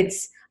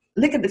 It's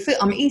look at the food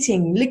I'm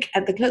eating, look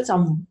at the clothes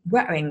I'm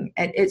wearing.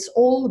 And it's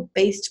all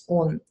based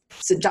on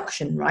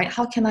seduction, right?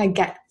 How can I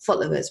get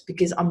followers?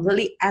 Because I'm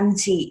really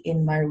empty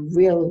in my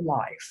real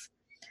life.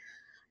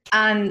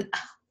 And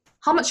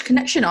how much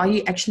connection are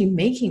you actually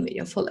making with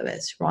your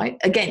followers, right?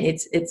 Again,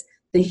 it's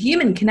the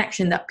human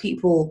connection that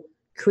people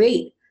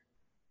create.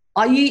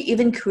 Are you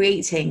even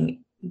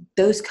creating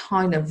those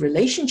kind of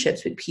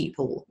relationships with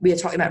people? We are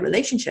talking about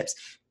relationships.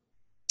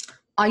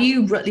 Are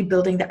you really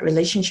building that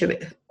relationship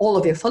with all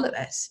of your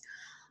followers?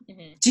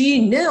 Mm-hmm. Do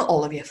you know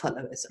all of your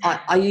followers?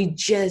 Are you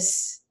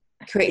just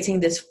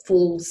creating this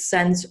full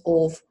sense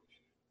of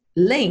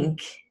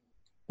link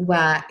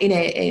where,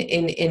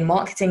 in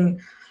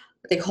marketing,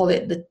 they call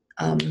it the,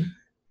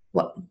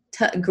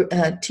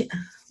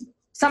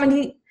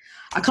 70,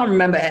 I can't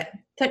remember it.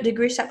 Third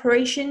degree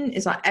separation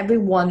is like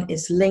everyone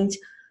is linked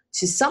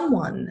to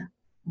someone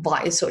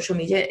via social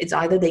media. It's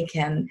either they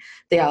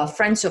are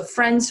friends of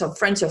friends or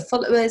friends of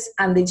followers,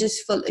 and they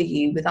just follow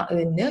you without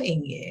even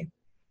knowing you.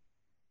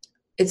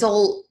 It's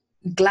all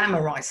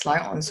glamorized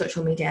like on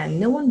social media, and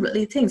no one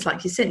really thinks,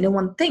 like you said, no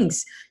one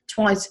thinks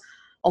twice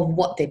of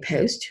what they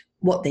post,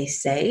 what they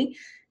say.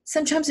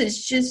 Sometimes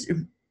it's just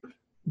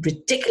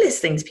ridiculous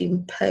things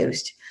people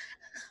post.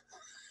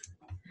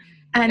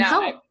 And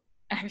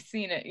I've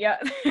seen it, yeah.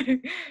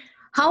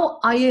 How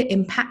are you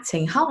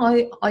impacting? How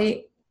are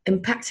you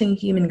impacting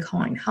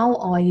humankind? How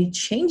are you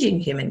changing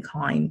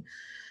humankind?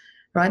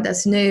 Right?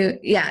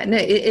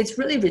 It's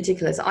really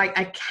ridiculous.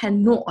 I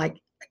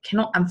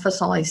cannot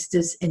emphasize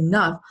this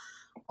enough.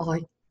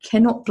 I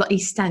cannot bloody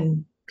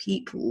stand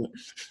people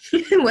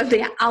when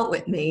they're out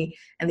with me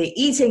and they're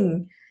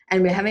eating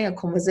and we're having a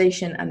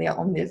conversation and they're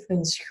on their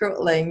phone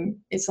scrolling.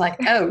 It's like,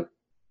 oh,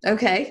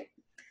 okay.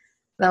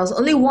 There was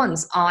only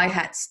once I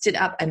had stood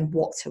up and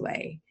walked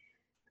away.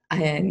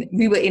 And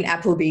we were in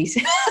Applebee's.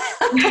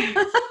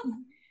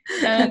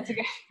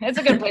 It's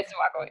a good place to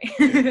walk away.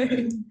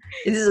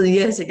 This is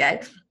years ago.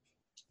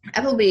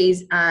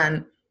 Applebee's,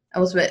 and I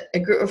was with a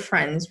group of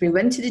friends. We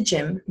went to the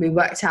gym, we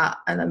worked out,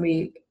 and then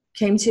we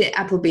came to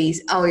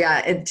Applebee's. Oh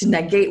yeah, to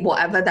negate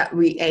whatever that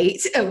we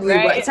ate, and we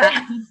worked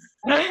out.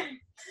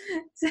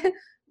 So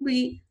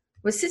we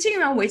were sitting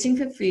around waiting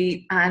for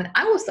food, and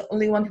I was the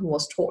only one who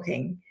was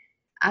talking.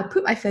 I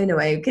put my phone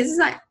away because it's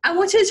like I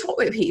wanted to talk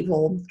with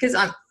people because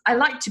I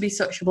like to be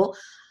sociable.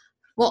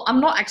 Well, I'm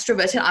not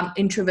extroverted. I'm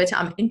introverted.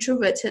 I'm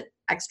introverted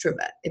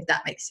extrovert, if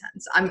that makes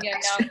sense. No,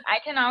 I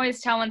can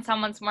always tell when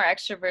someone's more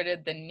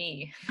extroverted than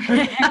me.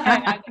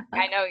 I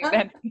know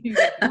that.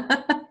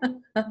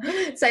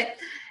 So,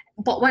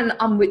 but when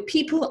I'm with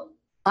people,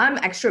 I'm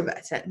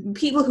extroverted.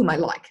 People whom I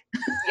like.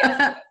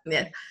 Yeah.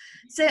 Yeah.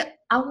 So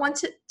I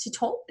wanted to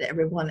talk to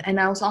everyone, and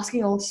I was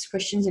asking all these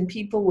questions, and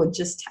people were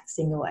just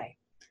texting away.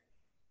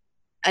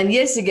 And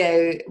years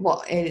ago,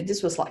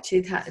 this was like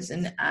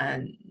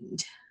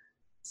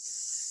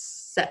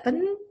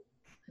 2007.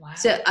 Wow.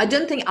 So I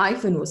don't think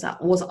iPhone was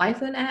that. Was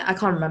iPhone out? I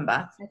can't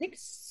remember. I think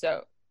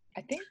so.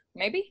 I think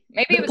maybe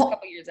it was a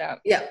couple years out.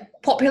 Yeah,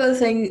 popular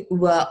thing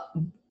were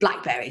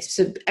Blackberries.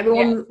 So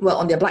everyone were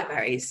on their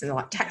Blackberries and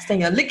like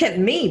texting and look at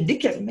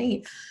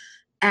me.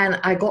 And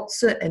I got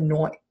so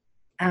annoyed.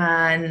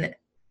 And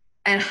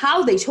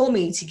how they told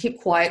me to keep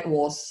quiet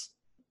was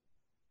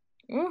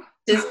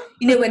just,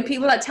 when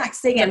people are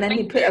texting and then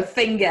you put a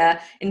finger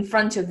in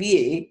front of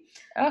you.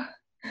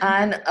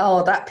 And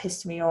that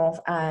pissed me off.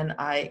 And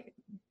I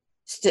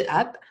stood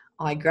up,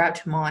 I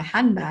grabbed my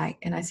handbag,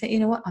 and I said, you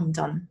know what, I'm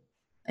done.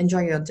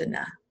 Enjoy your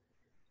dinner.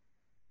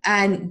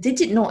 And they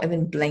did not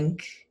even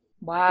blink.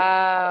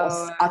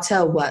 Wow.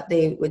 Utter what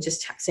they were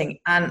just texting.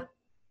 And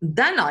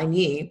then I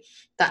knew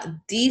that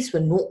these were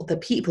not the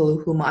people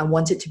whom I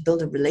wanted to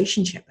build a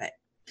relationship with.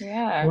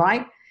 Yeah.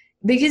 Right?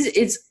 Because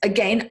it's,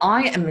 again,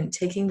 I am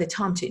taking the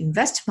time to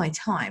invest my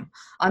time.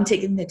 I'm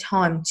taking the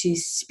time to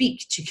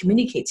speak, to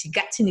communicate, to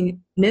get to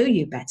know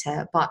you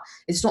better, but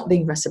it's not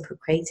being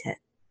reciprocated.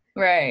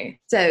 Right.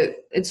 So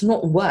it's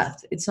not,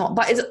 but it's,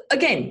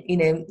 again,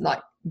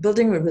 like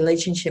building a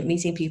relationship,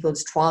 meeting people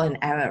is trial and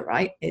error,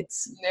 right?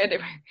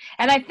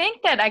 And I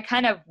think that I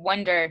kind of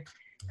wonder,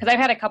 because I've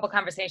had a couple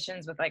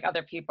conversations with like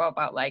other people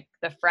about like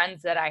the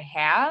friends that I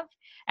have.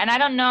 And I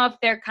don't know if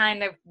there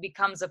kind of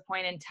becomes a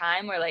point in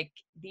time where like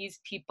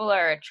these people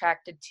are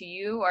attracted to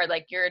you, or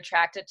like you're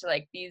attracted to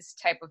like these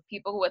type of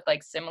people with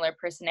like similar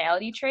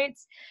personality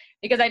traits.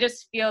 Because I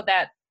just feel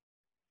that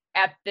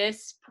at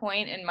this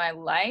point in my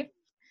life,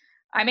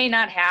 I may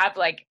not have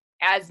like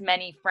as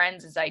many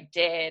friends as I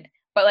did,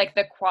 but like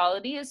the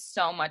quality is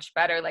so much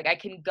better. Like I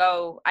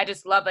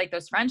just love like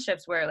those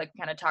friendships where like we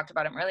kind of talked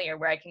about them earlier,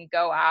 where I can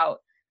go out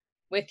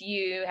with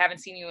you, haven't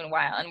seen you in a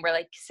while, and we're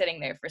like sitting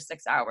there for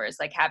 6 hours,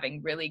 like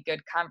having really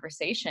good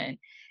conversation.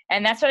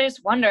 And that's what I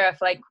just wonder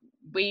if like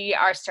we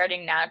are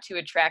starting now to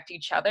attract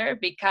each other,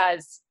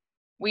 because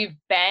we've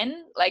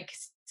been like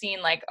seeing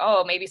like,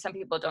 oh, maybe some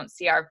people don't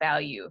see our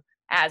value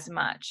as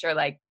much, or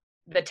like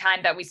the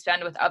time that we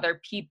spend with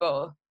other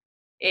people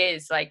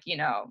is like,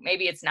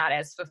 maybe it's not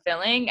as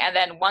fulfilling. And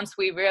then once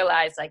we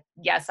realize like,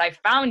 yes, I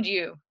found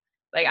you,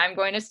 like I'm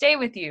going to stay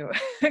with you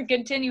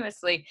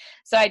continuously.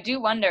 So I do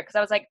wonder, because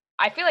I was like,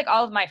 I feel like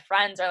all of my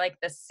friends are like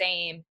the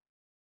same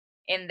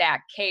in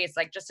that case.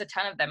 Like just a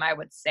ton of them, I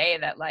would say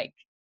that like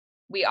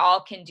we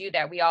all can do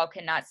that. We all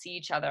cannot see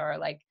each other, or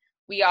like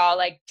we all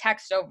like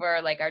text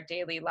over like our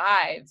daily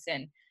lives,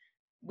 and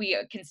we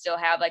can still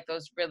have like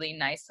those really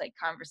nice like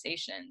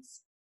conversations.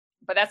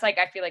 But that's like,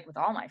 I feel like with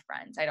all my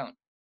friends, I don't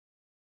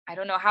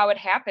know how it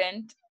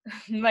happened,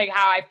 like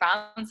how I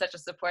found such a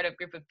supportive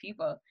group of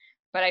people,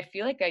 but I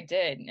feel like I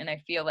did. And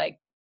I feel like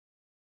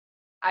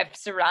I've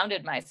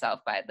surrounded myself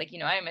by like,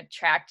 I'm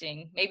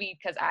attracting, maybe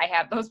because I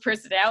have those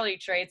personality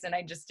traits and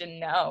I just didn't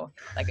know,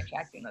 like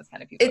attracting those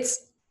kind of people.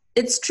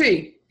 It's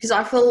true, because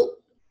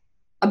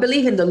I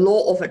believe in the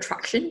law of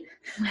attraction.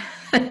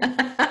 But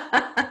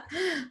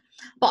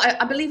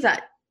I believe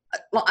that,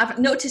 well, I've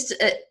noticed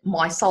it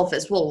myself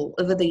as well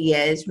over the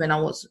years. When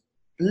I was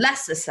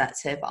less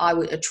assertive, I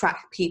would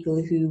attract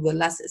people who were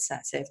less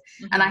assertive.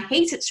 Mm-hmm. And I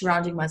hated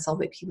surrounding myself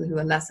with people who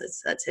were less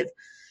assertive,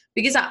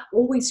 because I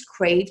always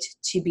craved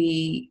to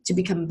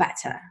become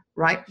better,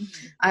 right?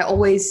 Mm-hmm. I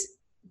always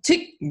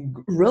took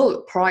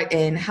real pride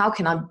in how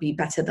can I be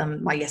better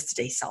than my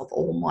yesterday self,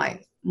 or my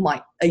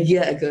a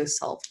year ago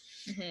self.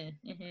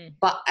 Mm-hmm. Mm-hmm.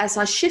 But as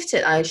I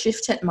shifted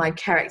my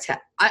character.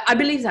 I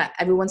believe that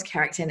everyone's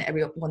character and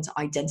everyone's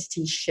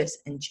identity shifts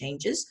and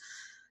changes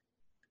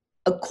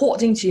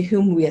according to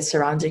whom we are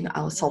surrounding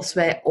ourselves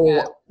with,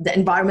 or the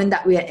environment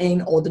that we are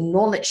in, or the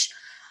knowledge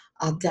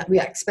that we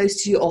are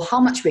exposed to, or how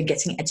much we're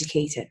getting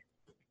educated.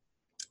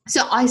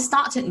 So I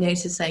started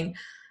noticing,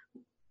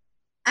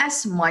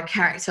 as my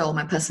character or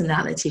my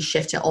personality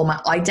shifted, or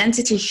my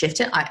identity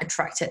shifted, I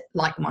attracted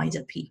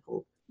like-minded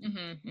people.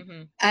 Mm-hmm,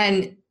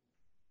 mm-hmm.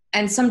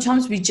 And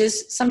sometimes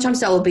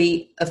there will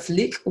be a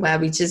fluke where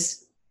we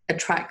just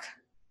attract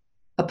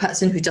a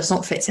person who does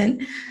not fit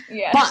in.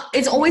 Yeah. But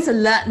it's always a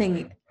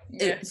learning.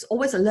 Yeah. It's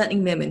always a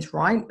learning moment,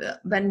 right?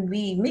 When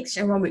we mix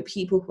around with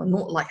people who are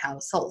not like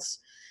ourselves,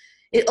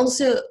 it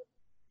also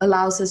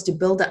allows us to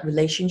build that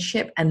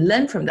relationship and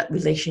learn from that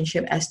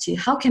relationship as to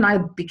how can I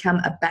become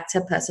a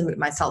better person with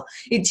myself.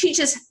 It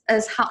teaches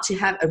us how to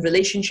have a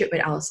relationship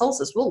with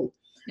ourselves as well.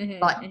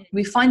 Like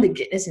we find the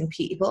goodness in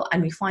people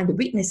and we find the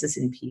weaknesses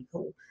in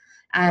people.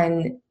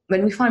 And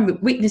when we find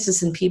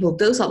weaknesses in people,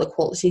 those are the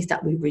qualities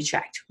that we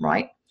reject,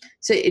 right?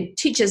 So it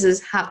teaches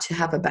us how to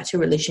have a better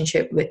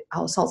relationship with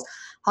ourselves.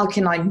 How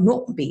can I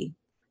not be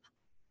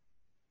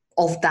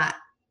of that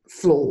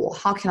flaw?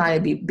 How can I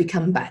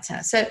become better?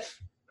 So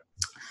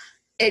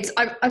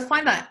I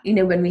find that,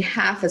 when we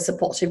have a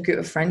supportive group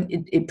of friends,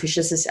 it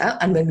pushes us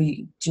out. And when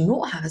we do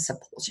not have a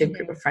supportive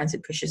group of friends,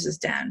 it pushes us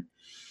down.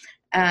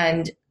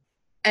 And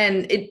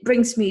it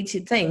brings me to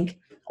think,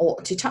 or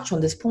to touch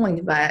on this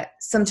point, where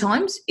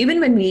sometimes, even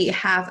when we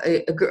have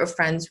a group of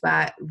friends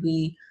where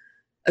we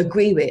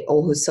agree with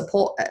or who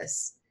support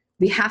us,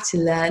 we have to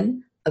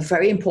learn a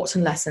very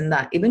important lesson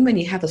that even when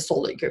you have a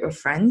solid group of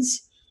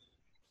friends,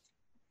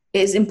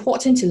 it is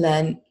important to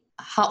learn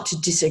how to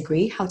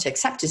disagree, how to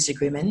accept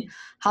disagreement,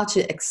 how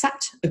to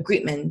accept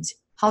agreement,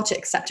 how to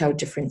accept our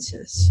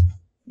differences.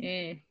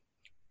 And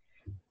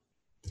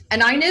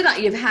I know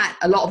that you've had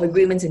a lot of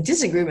agreements and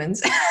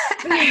disagreements.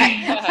 I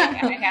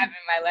have in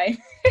my life.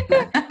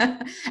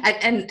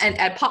 and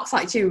at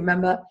Parkside too,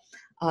 remember,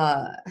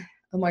 oh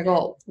my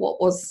God,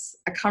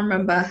 I can't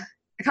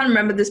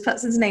remember this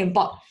person's name,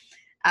 but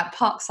at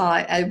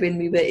Parkside, when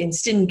we were in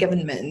student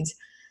government,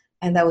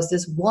 and there was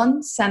this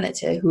one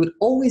senator who would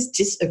always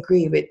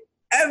disagree with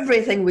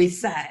everything we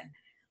said,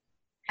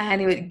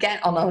 and he would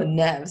get on our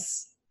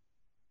nerves.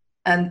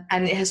 And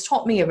it has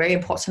taught me a very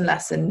important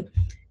lesson.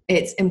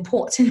 It's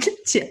important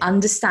to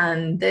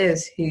understand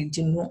those who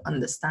do not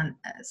understand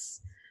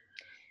us.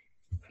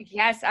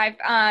 Yes, I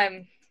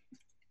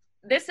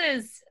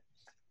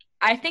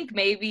think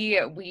maybe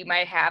we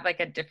might have like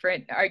a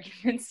different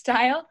argument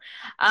style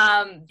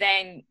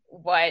than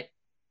what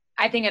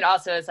I think it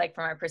also is like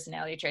from our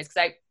personality traits,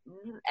 because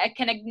I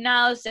can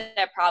acknowledge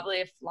that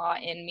probably a flaw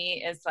in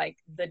me is like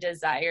the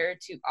desire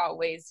to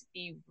always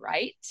be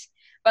right,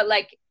 but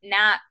like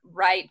not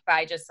right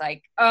by just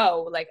like,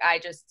 oh, like I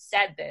just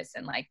said this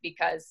and like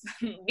because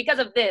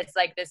of this,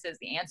 like this is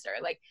the answer.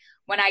 Like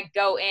when I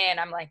go in,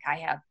 I'm like, I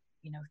have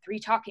 3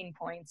 talking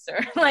points, or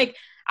like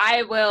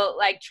I will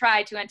like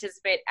try to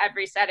anticipate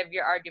every side of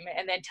your argument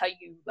and then tell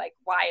you like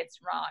why it's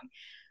wrong.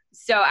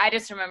 So I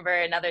just remember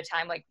another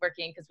time like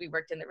working, because we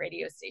worked in the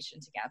radio station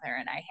together,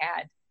 and I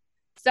had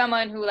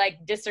someone who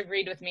like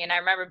disagreed with me, and I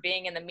remember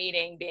being in the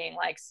meeting being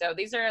like, so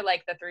these are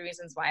like the 3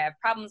 reasons why I have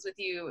problems with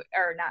you,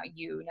 or not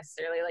you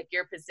necessarily, like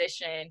your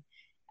position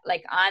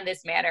like on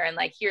this matter, and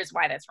like here's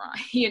why that's wrong.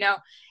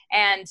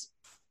 And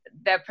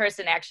the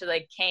person actually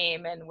like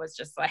came and was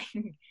just like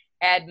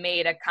had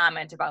made a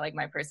comment about like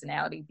my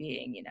personality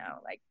being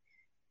like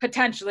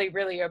potentially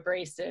really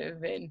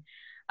abrasive, and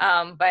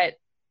but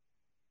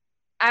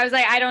I was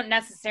like, I don't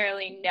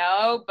necessarily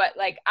know, but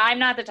like, I'm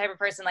not the type of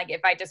person, like,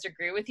 if I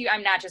disagree with you,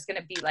 I'm not just going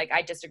to be like,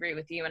 I disagree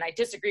with you. And I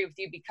disagree with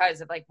you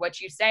because of like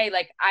what you say.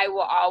 Like, I will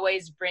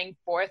always bring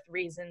forth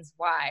reasons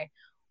why,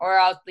 or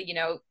else,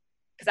 because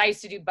I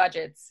used to do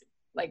budgets,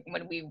 like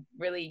when we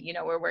really,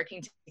 were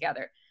working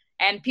together,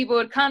 and people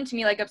would come to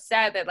me like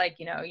upset that like,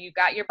 you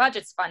got your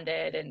budgets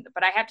funded,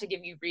 but I have to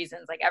give you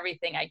reasons. Like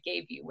everything I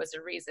gave you was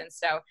a reason.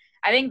 So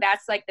I think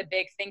that's like the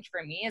big thing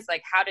for me is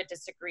like how to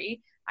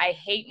disagree. I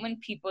hate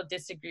when people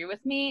disagree with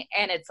me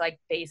and it's like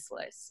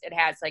baseless. It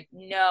has like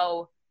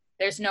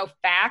there's no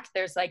fact.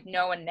 There's like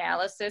no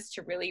analysis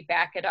to really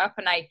back it up.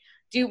 And I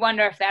do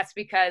wonder if that's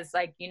because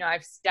like,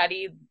 I've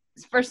studied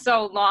for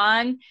so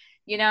long,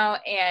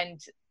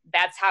 and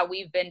that's how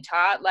we've been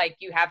taught. Like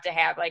you have to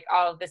have like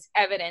all of this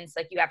evidence,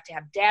 like you have to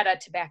have data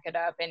to back it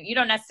up. And you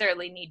don't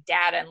necessarily need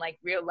data in like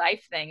real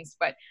life things.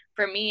 But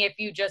for me, if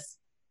you just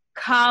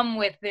come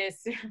with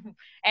this,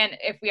 and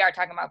if we are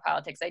talking about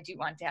politics, I do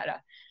want data,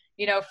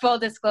 full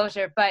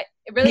disclosure, but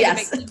really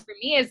yes. The big thing for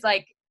me is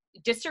like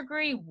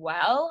disagree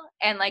well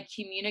and like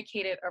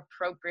communicate it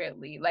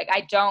appropriately. Like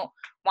I don't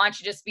want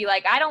you to just be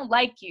like, I don't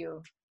like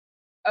you.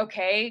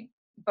 Okay,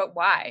 but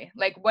why?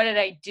 Like, what did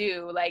I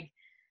do? Like,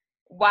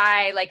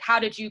 why? Like, how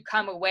did you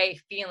come away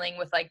feeling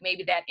with like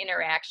maybe that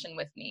interaction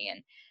with me?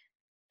 And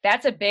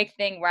that's a big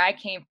thing where I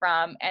came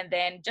from. And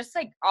then just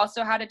like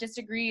also how to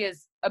disagree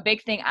is a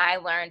big thing I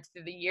learned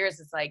through the years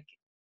is like,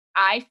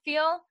 I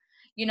feel,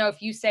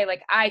 if you say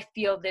like, I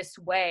feel this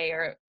way,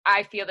 or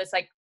I feel this,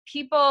 like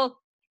people,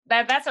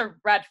 that's a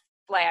red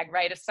flag,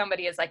 right? If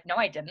somebody is like, no,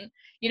 I didn't,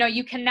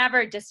 you can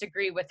never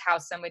disagree with how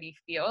somebody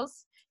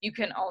feels. You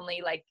can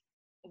only like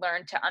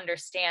learn to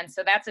understand.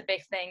 So that's a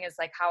big thing is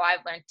like how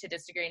I've learned to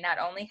disagree, not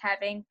only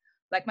having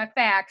like my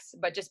facts,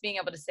 but just being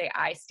able to say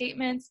I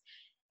statements.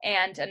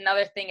 And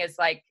another thing is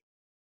like,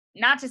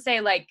 not to say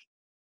like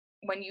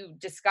when you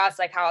discuss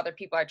like how other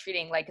people are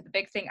treating, like the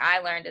big thing I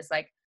learned is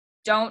like,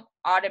 don't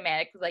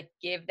automatically like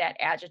give that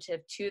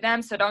adjective to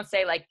them. So don't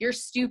say like, you're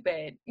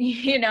stupid,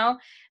 you know,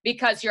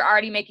 because you're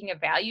already making a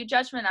value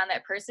judgment on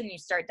that person. You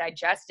start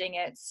digesting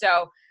it.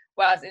 So,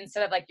 well,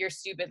 instead of like, you're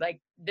stupid,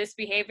 like this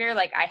behavior,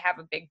 like I have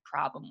a big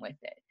problem with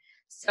it.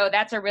 So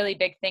that's a really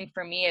big thing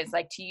for me, is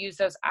like to use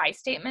those I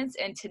statements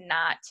and to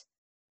not,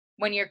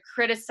 when you're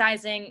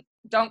criticizing,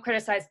 don't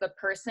criticize the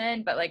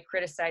person, but like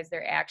criticize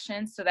their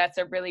actions. So that's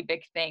a really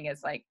big thing,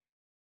 is like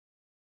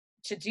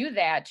to do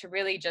that, to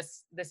really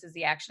just, this is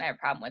the action I have a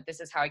problem with. This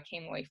is how I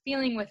came away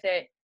feeling with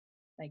it.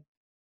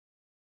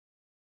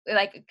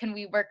 Like, can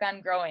we work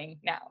on growing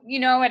now? You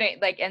know what I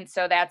like? And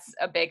so that's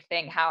a big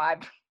thing, how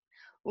I've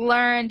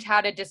learned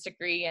how to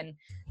disagree. And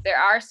there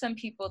are some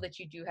people that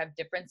you do have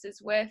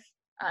differences with.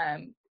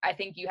 I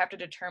think you have to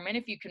determine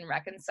if you can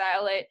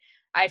reconcile it.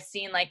 I've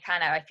seen like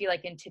kind of, I feel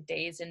like in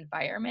today's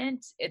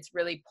environment, it's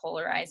really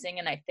polarizing.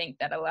 And I think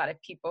that a lot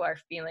of people are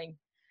feeling,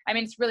 I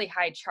mean, it's really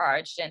high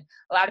charged. And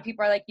a lot of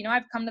people are like, you know,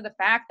 I've come to the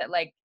fact that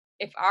like,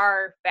 if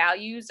our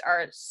values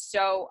are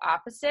so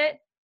opposite,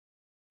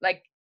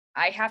 like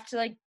I have to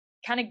like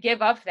kind of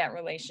give up that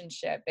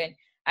relationship. And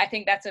I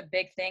think that's a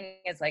big thing,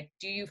 is like,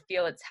 do you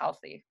feel it's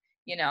healthy?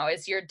 You know,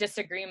 is your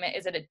disagreement,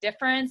 is it a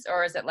difference,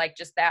 or is it like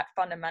just that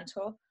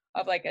fundamental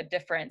of like a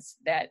difference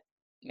that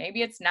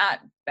maybe it's not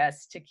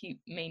best to keep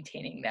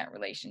maintaining that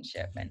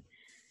relationship? And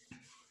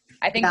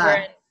I think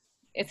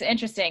it's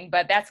interesting,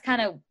 but that's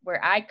kind of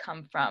where I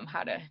come from,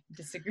 how to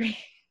disagree.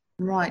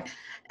 Right.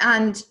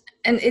 And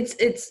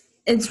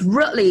it's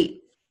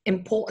really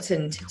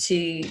important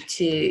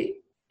to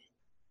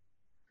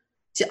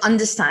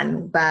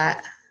understand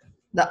where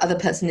the other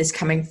person is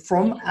coming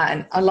from.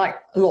 And I like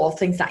a lot of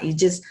things that you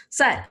just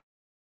said.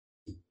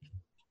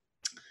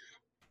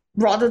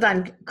 Rather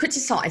than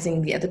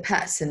criticizing the other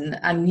person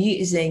and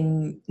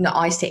using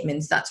I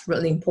statements, that's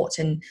really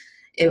important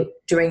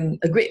during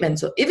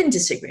agreements or even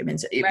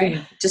disagreements,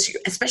 even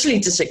especially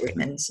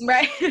disagreements.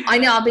 Right. I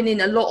know I've been in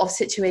a lot of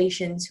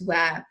situations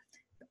where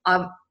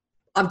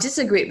I've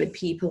disagreed with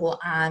people,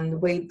 and the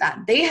way that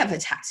they have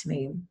attacked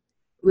me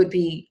would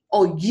be,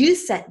 oh, you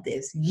said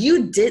this,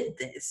 you did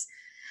this.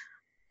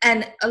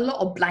 And a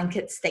lot of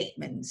blanket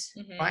statements,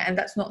 right? And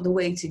that's not the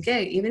way to go.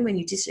 Even when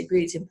you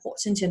disagree, it's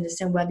important to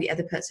understand where the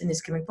other person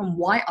is coming from.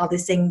 Why are they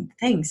saying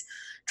things?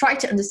 Try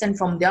to understand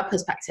from their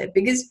perspective,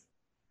 because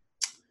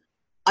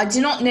I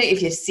do not know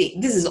if you've seen,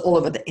 this is all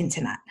over the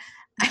internet,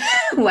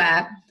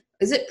 where,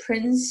 is it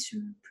Prince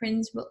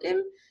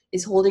William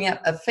is holding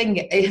up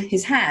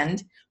his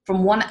hand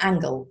from one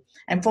angle.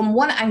 And from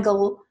one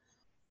angle,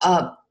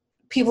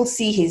 people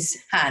see his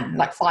hand,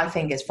 like 5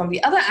 fingers. From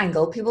the other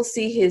angle, people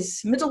see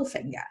his middle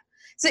finger.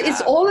 So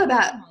it's all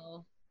about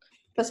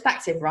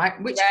perspective,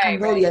 right? Which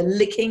angle you're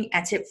looking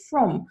at it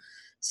from.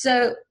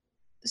 So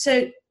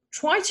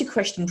try to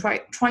question,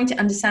 trying to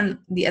understand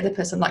the other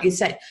person. Like you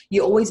said,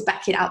 you always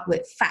back it up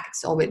with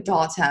facts or with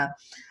data,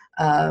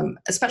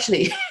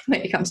 especially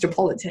when it comes to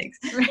politics.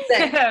 So,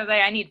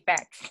 I need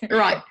facts.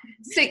 Right.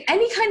 So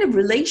any kind of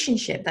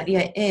relationship that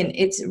you're in,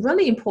 it's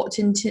really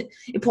important to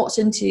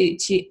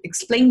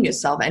explain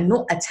yourself and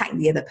not attack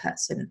the other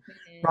person.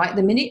 Right.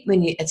 The minute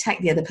when you attack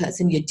the other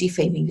person, you're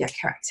defaming their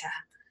character.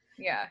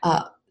 Yeah.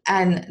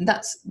 And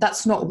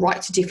that's not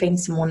right, to defame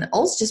someone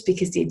else just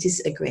because they're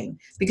disagreeing,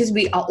 because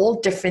we are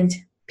all different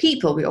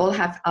people. We all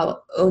have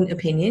our own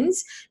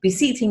opinions. We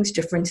see things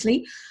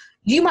differently.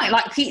 You might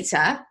like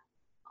pizza.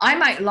 I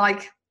might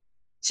like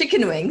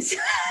chicken wings.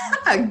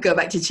 I'll go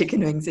back to chicken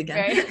wings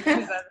again.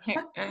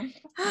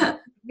 Right.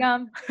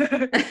 Yum.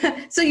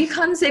 So you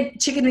can't say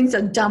chicken wings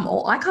are dumb,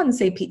 or I can't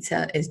say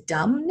pizza is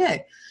dumb. No.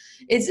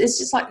 It's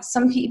just like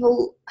some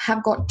people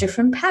have got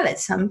different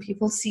palettes. Some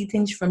people see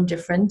things from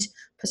different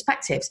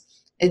perspectives.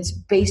 It's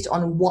based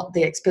on what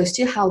they're exposed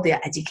to, how they're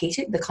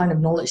educated, the kind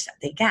of knowledge that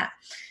they get.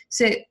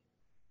 So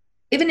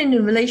even in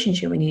a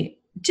relationship, when you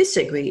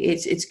disagree,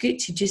 it's good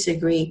to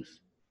disagree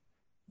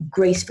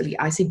gracefully.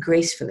 I say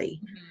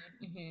gracefully.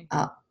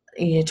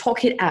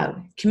 Talk it out,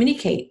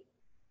 communicate.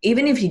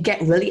 Even if you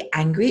get really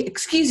angry,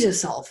 excuse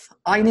yourself.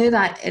 I know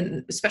that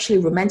especially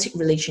romantic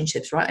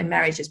relationships, right, and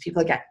marriages,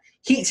 people get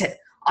heated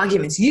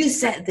arguments. You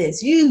said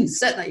this, you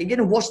said that, you're going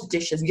to wash the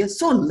dishes, you're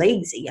so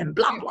lazy, and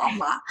blah, blah,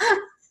 blah.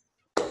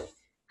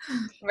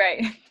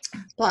 Right.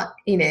 But,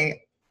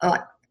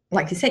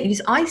 like you said,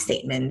 use I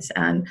statements.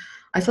 And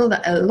I feel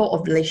that a lot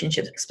of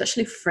relationships,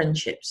 especially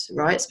friendships,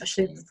 right?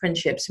 Especially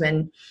friendships,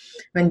 when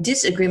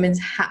disagreements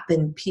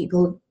happen,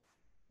 people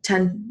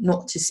tend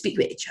not to speak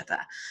with each other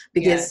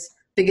because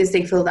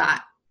they feel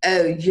that,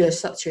 oh, you're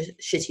such a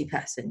shitty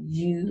person.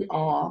 You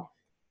are,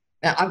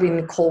 I've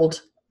been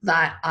called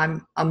that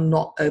I'm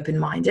not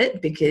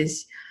open-minded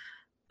because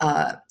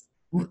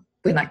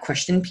when I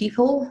question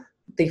people,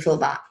 they feel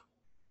that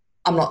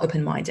I'm not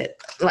open-minded.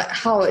 Like,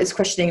 how is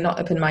questioning not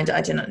open-minded?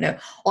 I do not know.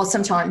 Or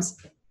sometimes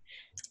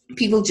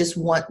people just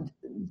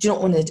do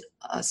not want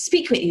to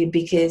speak with you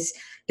because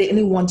they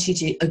only want you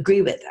to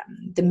agree with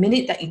them. The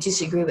minute that you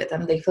disagree with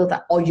them, they feel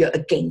that, oh, you're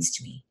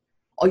against me,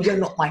 or you're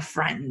not my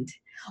friend,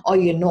 or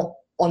you're not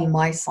on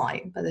my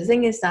side. But the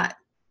thing is that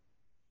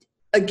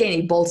again,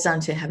 it boils down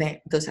to having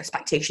those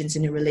expectations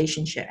in a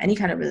relationship, any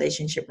kind of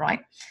relationship, right?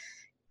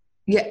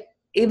 Yeah,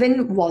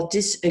 even while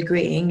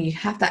disagreeing, you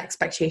have that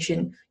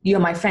expectation. You're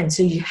my friend,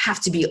 so you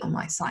have to be on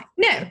my side.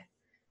 No.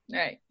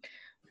 Right.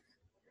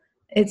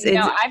 It's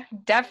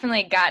I've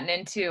definitely gotten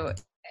into,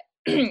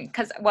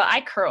 because, well,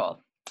 I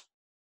curl.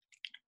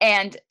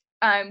 And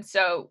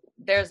so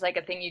there's like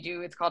a thing you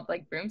do, it's called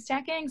like broom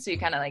stacking. So you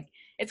kind of like,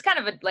 it's kind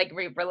of a, like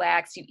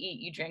relax, you eat,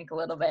 you drink a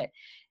little bit.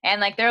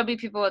 And like, there'll be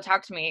people who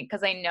talk to me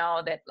because I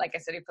know that, like, I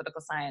study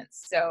political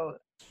science. So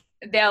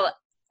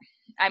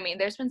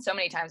there's been so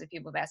many times that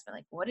people have asked me,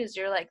 like, what is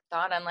your like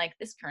thought on like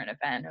this current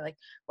event? Or like,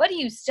 what do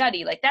you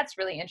study? Like, that's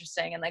really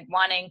interesting. And like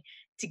wanting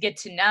to get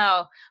to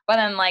know. But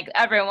then like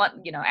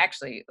everyone,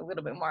 actually a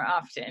little bit more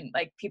often,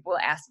 like people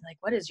ask me like,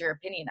 what is your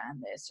opinion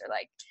on this? Or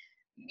like,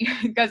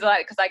 because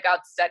I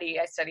studied,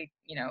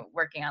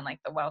 working on like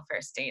the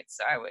welfare state.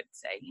 So I would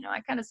say,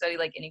 I kind of study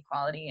like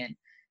inequality and,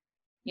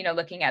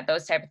 looking at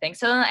those type of things.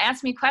 So then they'll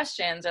ask me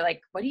questions or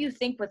like, what do you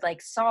think would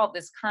like solve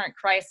this current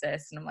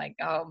crisis? And I'm like,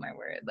 oh my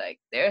word, like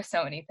there are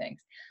so many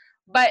things.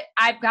 But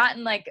I've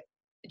gotten like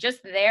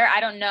just there. I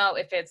don't know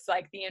if it's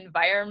like the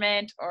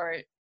environment or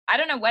I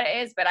don't know what it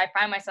is, but I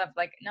find myself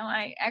like, no,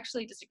 I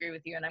actually disagree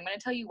with you. And I'm going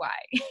to tell you why,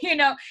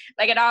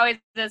 like it always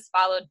is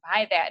followed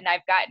by that. And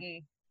I've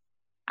gotten,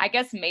 I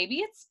guess maybe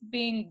it's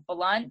being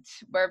blunt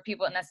where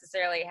people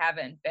necessarily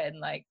haven't been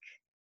like,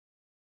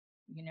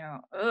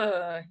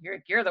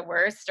 you're the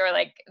worst, or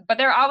like, but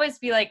there always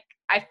be like,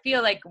 I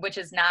feel like, which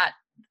is not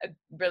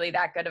really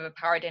that good of a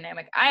power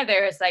dynamic either.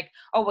 It's like,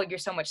 oh, well, you're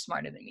so much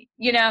smarter than me,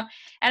 and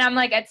I'm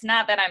like, it's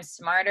not that I'm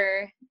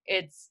smarter.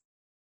 It's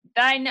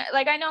that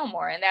I know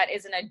more, and that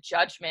isn't a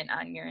judgment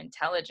on your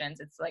intelligence.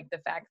 It's like the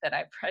fact that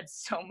I've read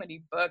so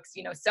many books,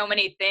 so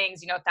many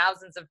things,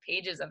 thousands of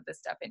pages of this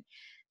stuff. And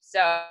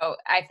so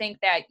I think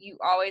that you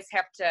always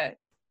have to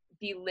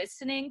be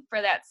listening for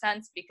that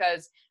sense,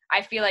 because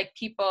I feel like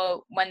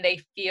people, when they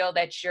feel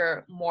that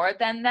you're more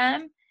than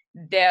them,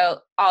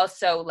 they'll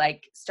also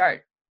like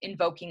start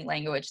invoking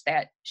language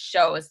that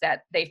shows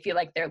that they feel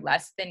like they're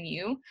less than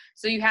you.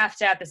 So you have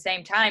to at the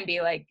same time be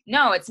like,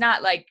 no, it's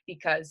not like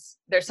because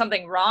there's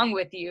something wrong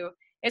with you.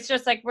 It's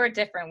just like we're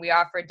different. We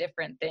offer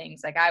different things.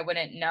 Like I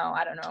don't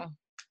know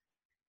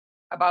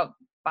about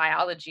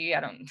biology. I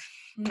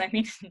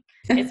mean,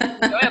 it's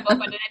enjoyable,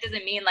 but it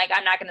doesn't mean like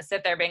I'm not going to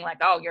sit there being like,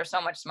 oh, you're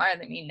so much smarter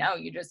than me. No,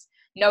 you just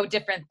know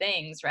different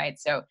things, right?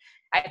 So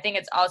I think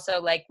it's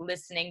also like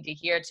listening to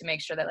hear to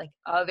make sure that like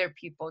other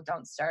people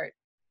don't start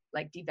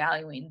like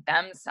devaluing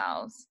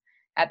themselves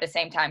at the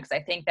same time. Because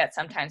I think that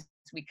sometimes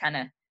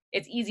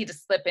it's easy to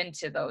slip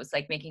into those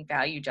like making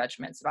value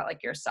judgments about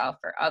like yourself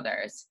or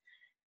others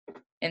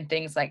and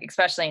things like,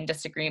 especially in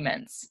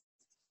disagreements.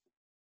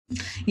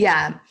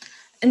 Yeah.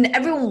 And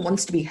everyone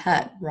wants to be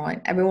heard, right?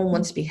 Everyone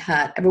wants to be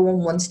heard. Everyone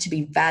wants to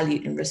be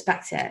valued and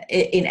respected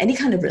in any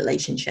kind of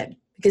relationship,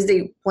 because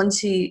they want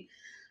to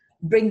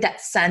bring that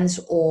sense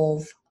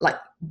of like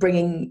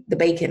bringing the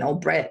bacon or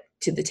bread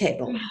to the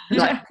table,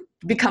 like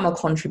become a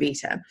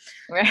contributor.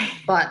 Right.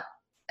 But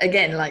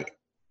again, like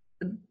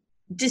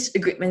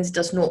disagreements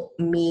does not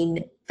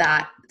mean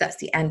that that's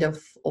the end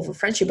of a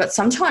friendship, but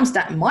sometimes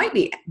that might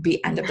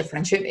be end of the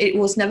friendship. It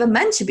was never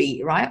meant to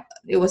be, right?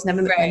 It was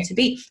never meant to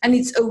be, and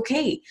it's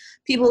okay.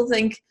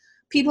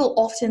 People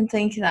often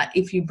think that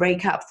if you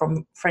break up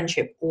from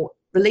friendship or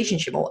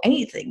relationship or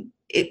anything,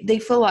 they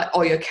feel like,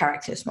 oh, your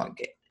character is not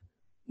good.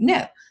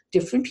 No,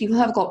 different people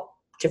have got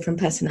different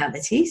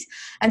personalities,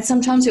 and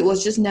sometimes it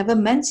was just never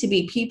meant to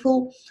be.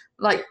 People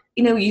like,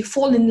 you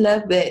fall in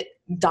love with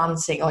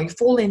dancing, or you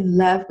fall in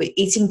love with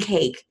eating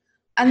cake,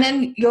 and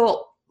then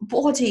your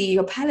body,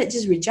 your palate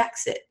just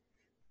rejects it.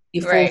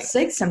 You fall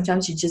sick,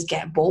 sometimes you just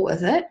get bored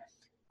with it.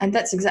 And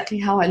that's exactly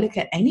how I look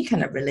at any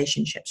kind of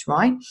relationships,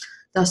 right?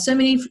 There are so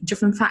many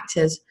different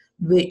factors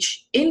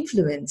which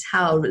influence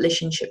how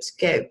relationships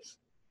go.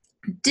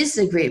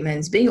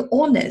 Disagreements, being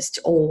honest,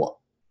 or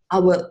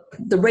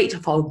the rate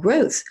of our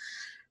growth,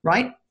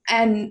 right?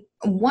 And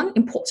one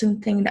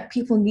important thing that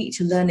people need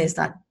to learn is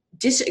that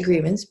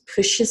disagreements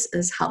pushes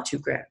us how to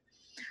grow,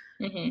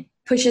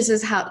 pushes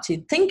us how to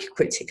think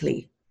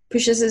critically,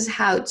 pushes us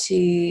how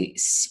to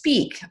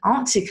speak,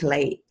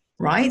 articulate,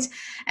 right?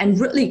 And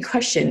really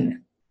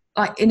question,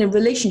 like in a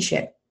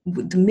relationship,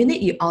 the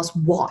minute you ask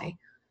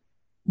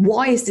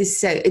why is this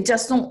so,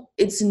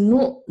 it's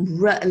not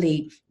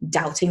really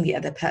doubting the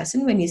other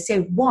person. When you say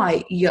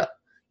why,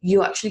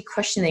 you're actually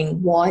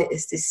questioning, why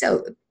is this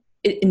so?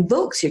 It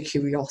invokes your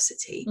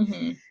curiosity.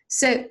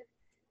 So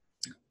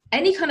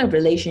any kind of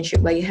relationship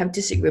where you have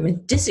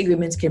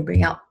disagreements can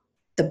bring out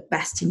the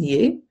best in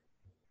you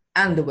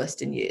and the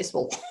worst in you as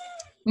well.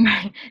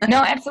 Right. No,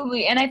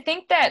 absolutely. And I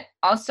think that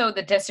also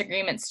the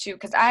disagreements too,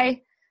 because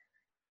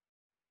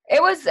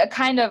it was a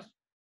kind of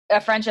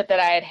a friendship that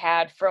I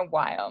had for a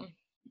while,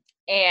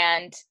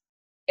 and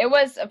it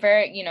was a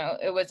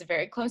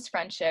very close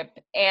friendship,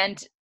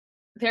 and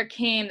there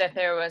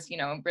was,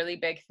 a really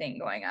big thing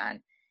going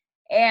on.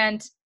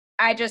 And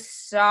I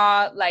just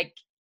saw like,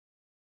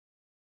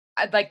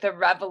 like the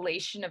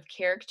revelation of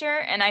character.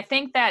 And I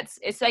think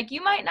it's like,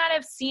 you might not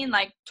have seen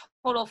like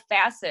total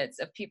facets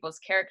of people's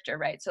character,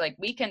 right? So like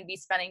we can be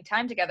spending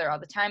time together all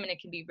the time and it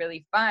can be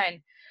really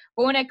fun.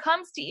 But when it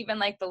comes to even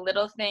like the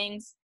little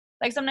things,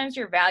 like sometimes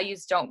your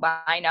values don't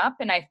line up.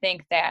 And I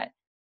think that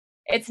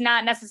it's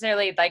not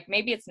necessarily like,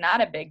 maybe it's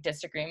not a big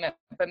disagreement,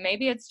 but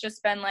maybe it's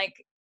just been like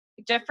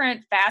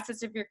different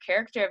facets of your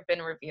character have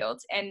been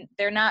revealed and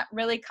they're not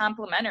really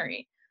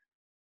complementary.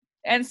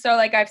 And so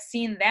like I've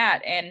seen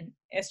that, and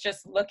it's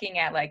just looking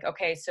at like,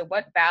 okay, so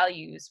what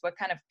values, what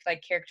kind of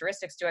like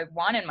characteristics do I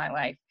want in my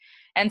life?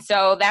 And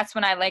so that's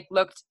when I like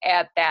looked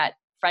at that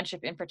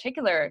friendship in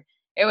particular.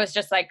 It was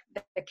just like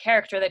the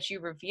character that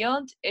you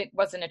revealed, it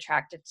wasn't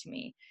attractive to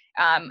me.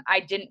 I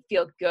didn't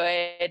feel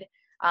good.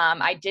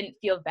 I didn't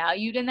feel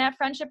valued in that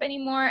friendship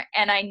anymore.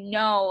 And I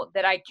know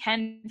that I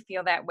can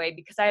feel that way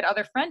because I had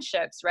other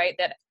friendships, right,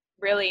 that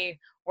really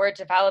were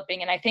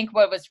developing. And I think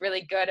what was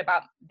really good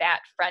about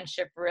that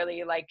friendship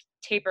really like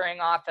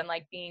tapering off and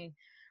like being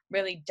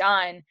really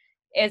done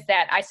is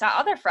that I saw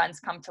other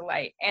friends come to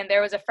light. And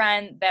there was a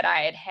friend that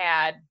I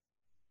had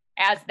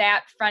as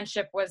that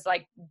friendship was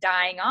like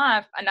dying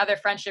off, another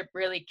friendship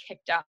really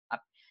kicked up.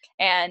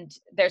 And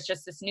there's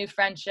just this new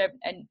friendship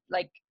and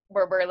like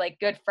where we're like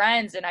good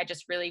friends, and I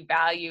just really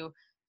value,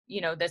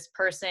 you know, this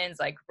person's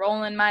like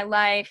role in my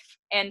life.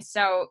 And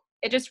so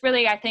it just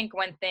really, I think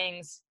when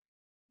things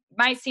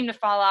might seem to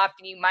fall off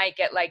and you might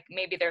get like,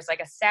 maybe there's like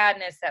a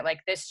sadness that like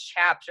this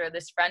chapter,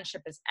 this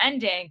friendship is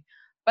ending,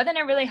 but then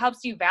it really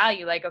helps you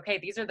value like, okay,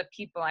 these are the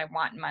people I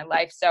want in my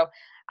life. So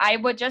I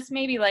would just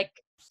maybe like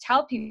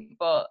tell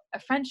people a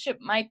friendship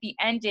might be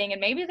ending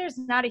and maybe there's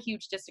not a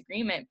huge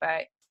disagreement,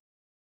 but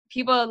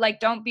people like,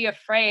 don't be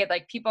afraid.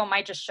 Like people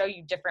might just show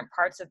you different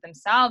parts of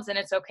themselves, and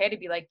it's okay to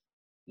be like,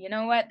 you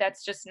know what,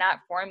 that's just not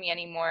for me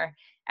anymore.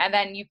 And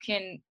then you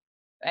can,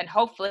 and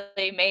hopefully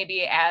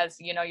maybe as,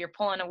 you know, you're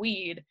pulling a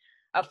weed,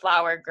 a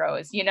flower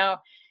grows, you know.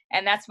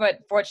 And that's what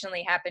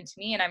fortunately happened to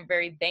me, and I'm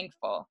very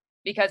thankful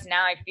because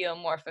now I feel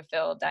more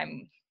fulfilled.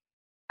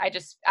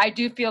 I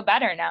do feel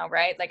better now,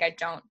 right? Like I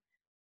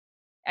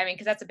mean,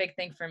 because that's a big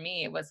thing for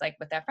me. It was like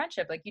with that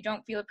friendship, like you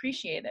don't feel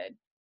appreciated.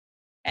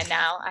 And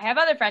now I have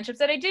other friendships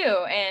that I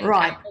do. And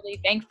Right. I'm really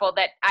thankful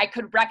that I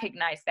could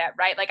recognize that,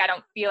 right? Like I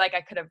don't feel like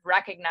I could have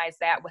recognized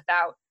that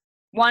without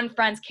one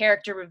friend's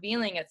character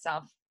revealing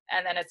itself.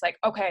 And then it's like,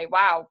 okay,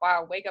 wow,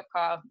 wake up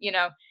call, you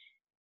know.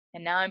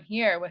 And now I'm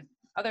here with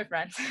other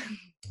friends.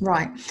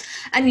 Right.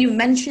 And you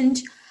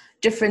mentioned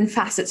different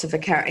facets of a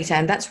character,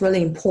 and that's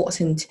really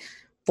important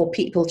for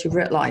people to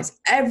realize.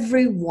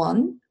 Every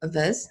one of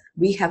us,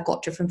 we have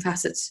got different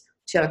facets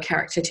to our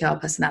character, to our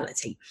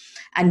personality,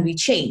 and we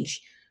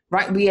change,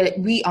 right?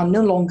 We are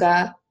no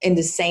longer in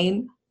the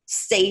same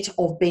state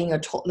of being a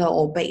toddler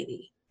or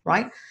baby,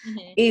 right?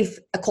 Mm-hmm. If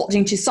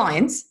according to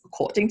science,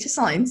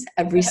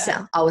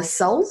 our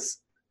cells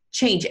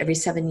change every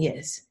 7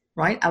 years,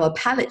 right? Our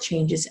palate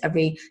changes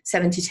every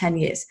 7 to 10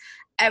 years.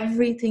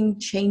 Everything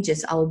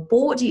changes. Our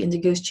body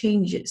undergoes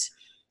changes.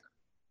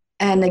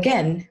 And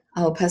again,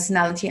 our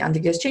personality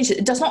undergoes changes.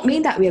 It does not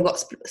mean that we have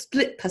got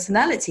split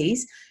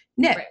personalities.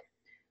 No. Right.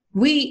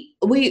 We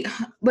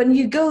when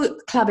you go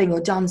clubbing or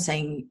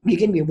dancing, you're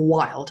going to be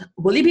wild.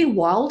 Will you be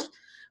wild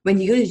when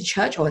you go to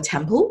church or a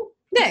temple?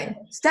 No.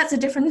 That's a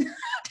different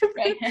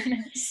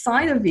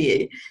side of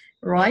you,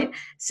 right?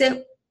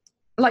 So,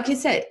 like you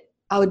said,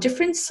 our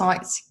different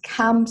sides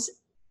comes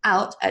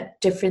out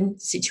at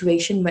different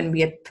situation when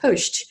we are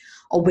pushed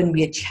or when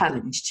we are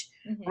challenged,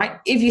 right?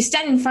 If you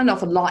stand in front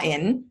of a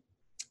lion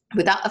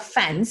without a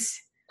fence,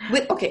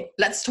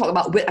 let's talk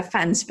about with a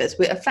fence first.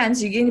 With a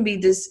fence, you're going to be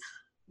this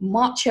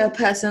macho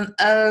person.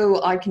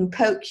 Oh, I can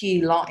poke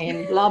you,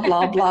 lion, blah,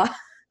 blah, blah.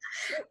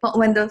 But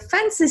when the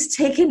fence is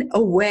taken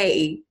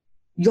away,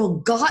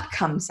 your guard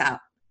comes out.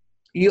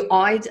 You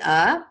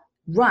either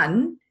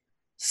run,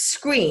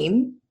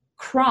 scream,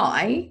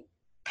 cry,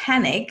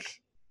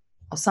 panic,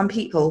 or some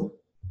people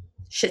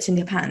shit in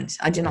their pants.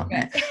 I do not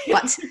know.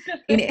 But,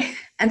 you know,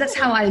 and that's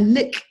how I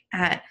look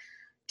at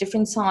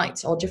different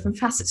sides or different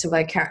facets of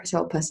our character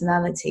or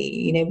personality.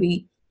 You know,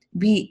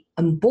 we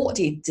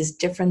embody these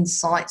different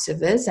sides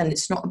of us, and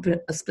it's not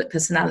a split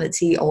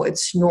personality or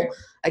it's not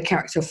a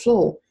character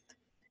flaw.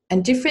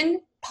 And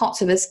different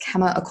parts of us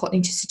come out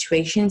according to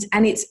situations,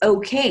 and it's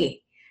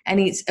okay. And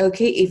it's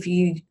okay if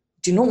you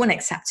do not want to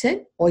accept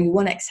it or you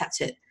want to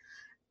accept it.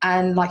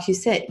 And like you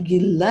said, you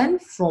learn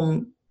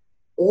from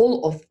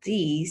all of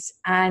these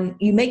and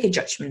you make a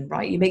judgment,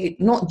 right? You make it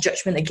not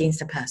judgment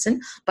against a person,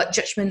 but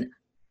judgment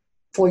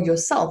for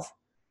yourself.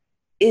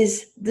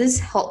 Is this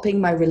helping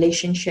my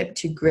relationship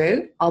to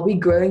grow? Are we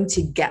growing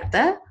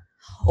together?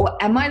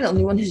 Or am I the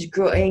only one who's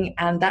growing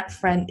and that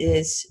friend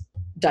is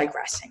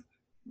digressing?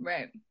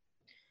 Right.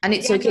 And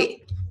it's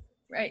okay. No,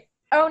 right.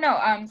 Oh no.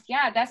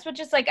 Yeah, that's what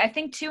just like, I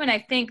think too. And I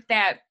think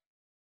that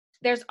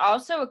there's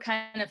also a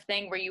kind of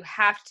thing where you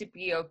have to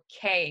be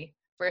okay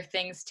for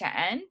things to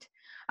end.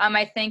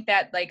 I think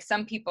that like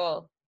some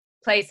people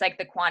place like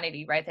the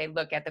quantity, right? They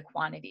look at the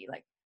quantity.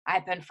 Like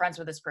I've been friends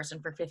with this person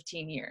for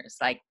 15 years.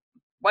 Like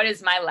what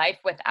is my life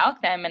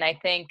without them? And I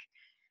think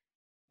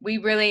we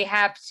really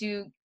have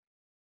to,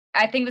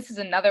 I think this is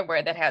another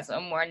word that has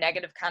a more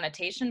negative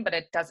connotation, but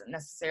it doesn't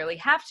necessarily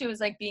have to, is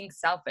like being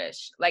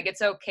selfish. Like,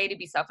 it's okay to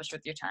be selfish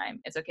with your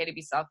time. It's okay to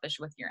be selfish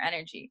with your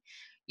energy,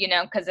 you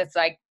know, because it's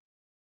like,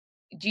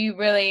 do you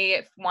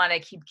really want to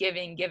keep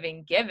giving?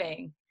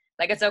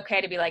 Like, it's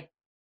okay to be like,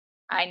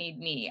 I need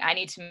me. I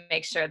need to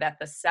make sure that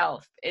the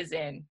self is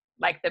in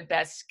like the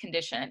best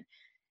condition.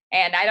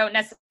 And I don't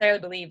necessarily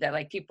believe that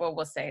like people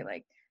will say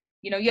like,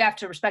 you know, you have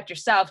to respect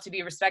yourself to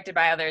be respected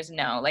by others.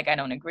 No, like I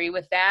don't agree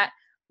with that.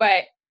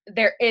 But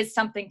there is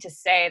something to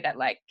say that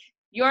like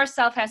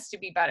yourself has to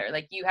be better.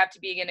 Like you have to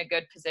be in a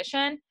good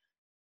position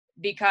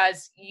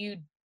because you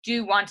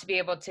do want to be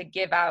able to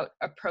give out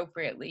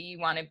appropriately. You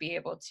want to be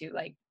able to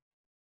like,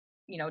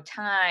 you know,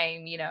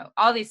 time, you know,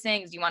 all these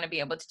things, you want to be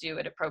able to do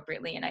it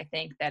appropriately. And I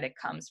think that it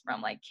comes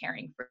from like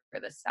caring for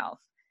the self.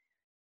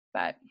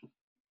 But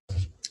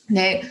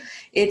no,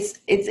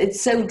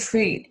 it's so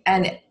true.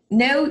 And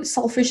no,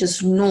 selfish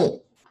is not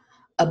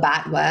a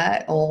bad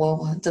word,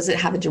 or does it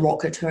have a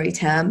derogatory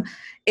term?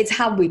 It's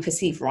how we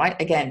perceive,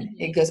 right? Again,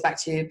 it goes back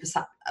to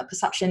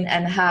perception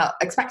and how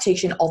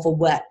expectation of a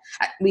word.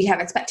 We have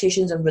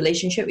expectations on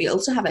relationship. We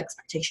also have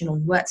expectation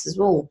on words as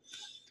well.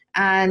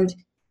 And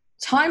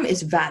time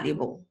is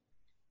valuable.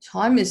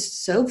 Time is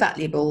so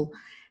valuable,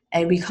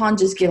 and we can't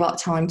just give our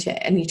time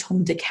to any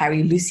Tom, Dick,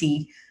 Harry,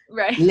 Lucy,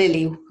 right,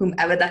 Lily,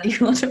 whomever that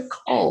you want to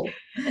call.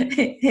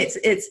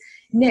 It's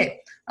no.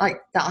 Like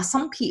there are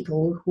some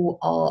people who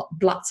are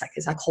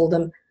bloodsuckers. I call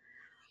them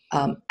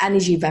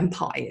energy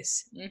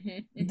vampires.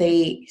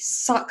 They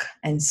suck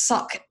and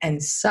suck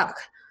and suck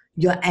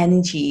your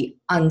energy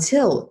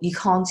until you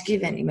can't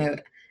give anymore.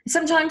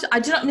 Sometimes, I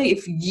do not know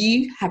if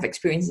you have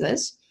experienced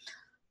this,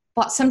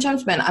 but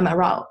sometimes when I'm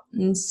around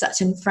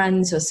certain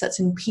friends or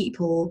certain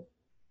people,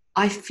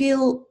 I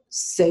feel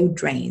so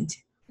drained.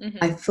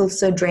 I feel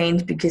so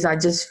drained because I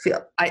just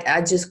feel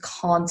I just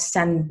can't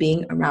stand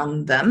being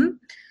around them,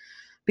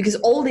 because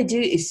all they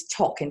do is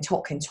talk and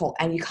talk and talk,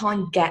 and you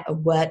can't get a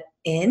word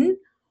in,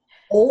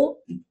 or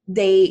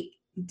they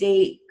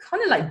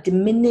kind of like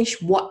diminish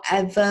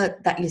whatever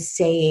that you're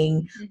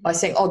saying by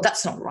saying, oh,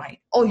 that's not right,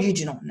 or you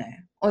do not know,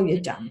 or you're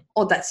dumb,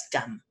 or that's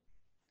dumb.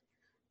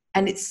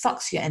 And it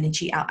sucks your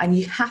energy out. And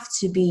you have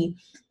to be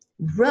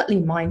really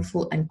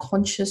mindful and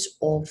conscious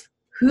of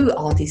who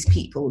are these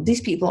people.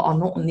 These people are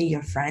not only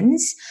your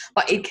friends,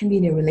 but it can be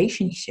in a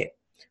relationship,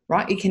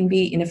 right? It can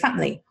be in a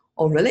family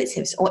or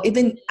relatives, or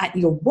even at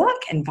your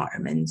work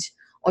environment,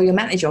 or your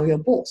manager or your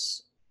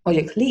boss or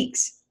your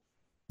colleagues.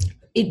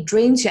 It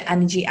drains your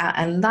energy out,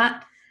 and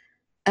that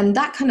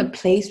kind of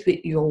plays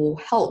with your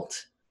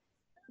health,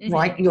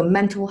 right? Your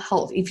mental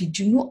health. If you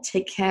do not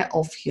take care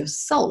of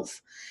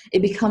yourself,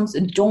 it becomes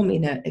a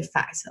domino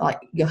effect. Like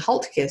your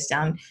health goes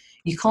down,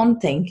 you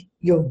can't think,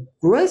 your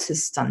growth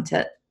is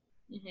stunted,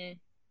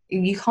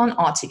 you can't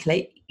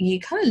articulate, you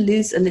kind of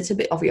lose a little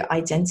bit of your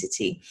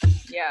identity.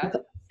 Yeah.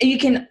 You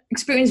can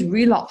experience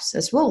relapse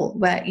as well,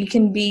 where you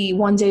can be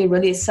one day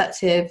really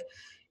assertive,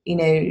 you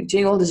know,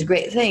 doing all these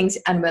great things,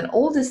 and when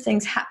all these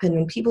things happen,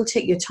 when people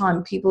take your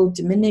time, people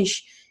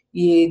diminish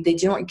you, they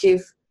do not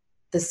give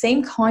the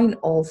same kind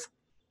of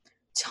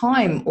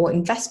time or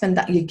investment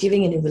that you're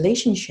giving in a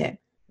relationship.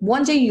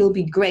 One day you'll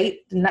be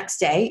great, the next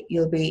day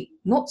you'll be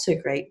not so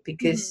great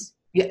because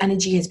your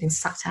energy has been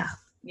sucked out.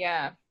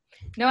 Yeah.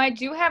 No, I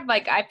do have,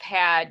 like, I've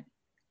had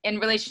in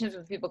relationships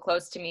with people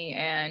close to me,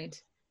 and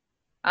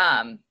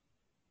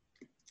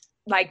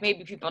like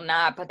maybe people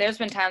not, but there's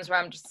been times where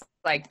I'm just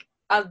like,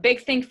 a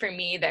big thing for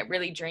me that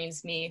really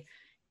drains me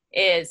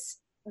is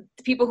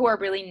people who are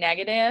really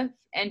negative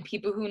and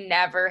people who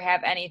never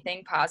have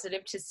anything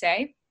positive to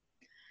say.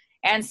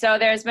 And so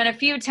there's been a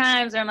few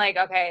times where I'm like,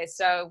 okay,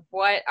 so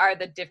what are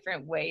the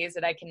different ways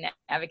that I can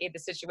navigate the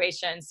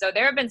situation? So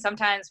there have been some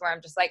times where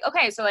I'm just like,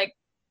 okay, so like,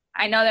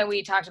 I know that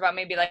we talked about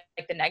maybe like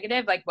the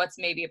negative, like what's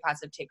maybe a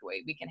positive takeaway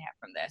we can have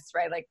from this,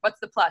 right? Like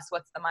what's the plus,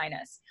 what's the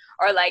minus?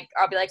 Or like,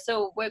 I'll be like,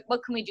 so what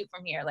can we do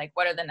from here? Like,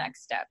 what are the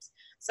next steps?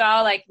 So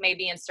I'll like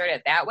maybe insert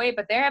it that way.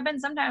 But there have been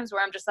some times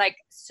where I'm just like,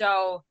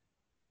 so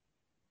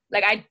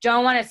like, I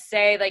don't want to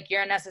say like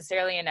you're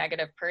necessarily a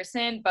negative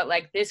person, but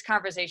like this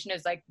conversation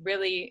is like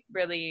really,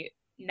 really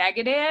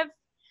negative,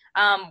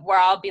 where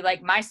I'll be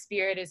like, my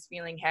spirit is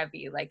feeling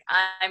heavy. Like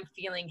I'm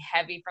feeling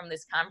heavy from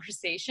this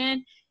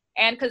conversation.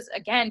 And because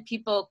again,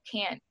 people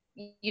can't,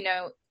 you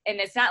know, and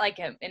it's not like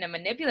in a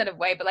manipulative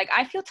way, but like,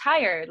 I feel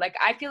tired. Like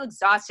I feel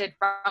exhausted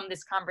from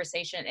this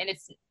conversation. And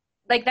it's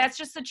like, that's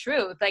just the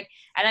truth. Like,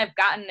 and I've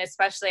gotten,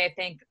 especially I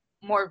think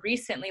more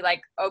recently,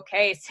 like,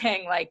 okay,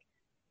 saying like,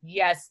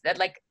 yes, that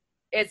like,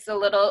 it's a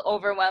little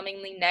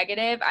overwhelmingly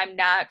negative. I'm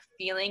not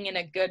feeling in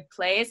a good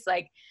place.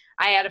 Like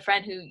I had a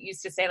friend who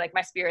used to say like,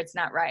 my spirit's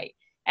not right.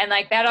 And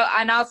like that'll,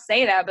 and I'll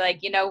say that, but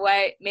like, you know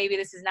what, maybe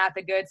this is not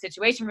the good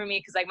situation for me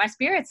because like my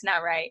spirit's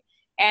not right.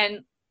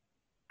 And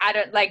I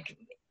don't like,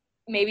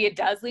 maybe it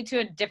does lead to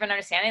a different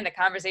understanding. The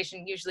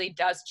conversation usually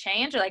does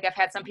change. Or like I've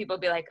had some people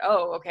be like,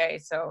 oh, okay,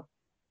 so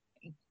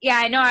yeah,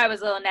 I know I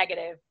was a little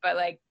negative, but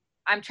like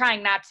I'm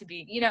trying not to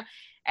be, you know.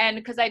 And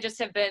because I just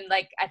have been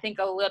like, I think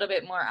a little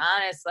bit more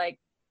honest, like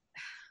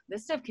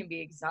this stuff can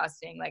be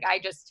exhausting. Like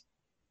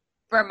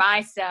for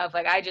myself,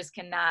 like I just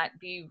cannot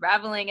be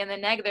reveling in the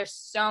negative. There's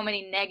so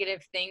many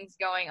negative things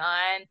going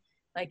on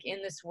like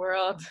in this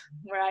world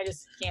where I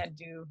just can't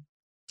do.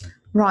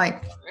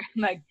 Right.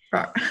 Like,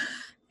 right.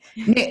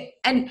 Yeah,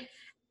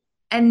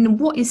 and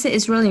what you said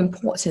is really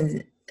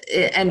important,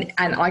 and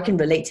I can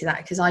relate to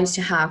that because I used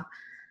to have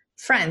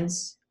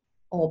friends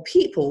or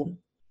people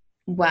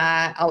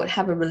where I would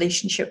have a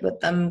relationship with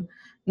them,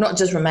 not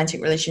just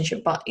romantic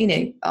relationship, but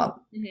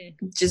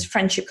just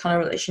friendship kind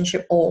of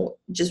relationship, or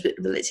just with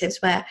relatives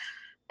where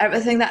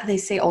everything that they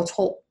say or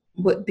talk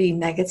would be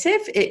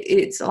negative.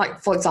 It's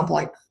like, for example,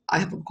 like I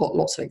have got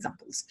lots of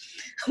examples.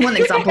 One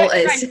example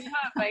is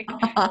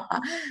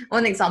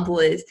one example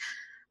is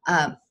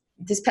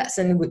this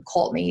person would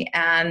call me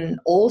and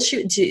all she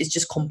would do is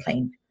just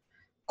complain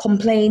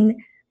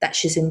that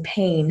she's in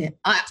pain.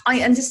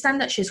 I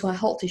understand that she's got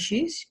health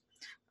issues,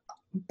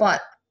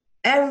 but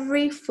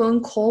every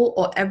phone call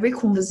or every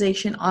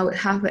conversation I would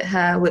have with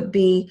her would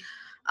be,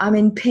 I'm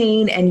in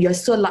pain and you're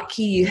so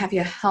lucky you have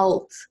your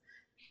health.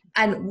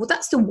 And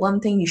that's the one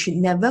thing, you should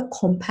never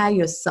compare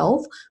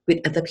yourself with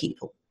other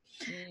people.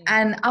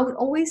 And I would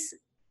always,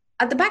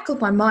 at the back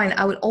of my mind,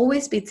 I would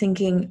always be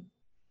thinking,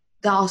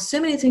 there are so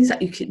many things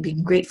that you could be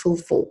grateful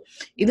for.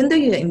 Even though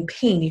you're in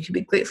pain, you could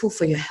be grateful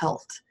for your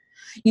health.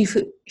 You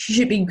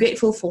should be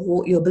grateful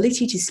for your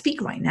ability to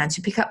speak right now,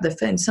 to pick up the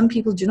phone. Some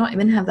people do not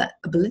even have that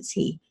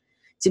ability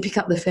to pick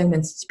up the phone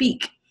and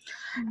speak.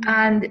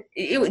 And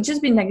it would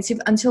just be negative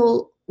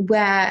until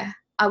where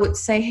I would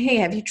say, hey,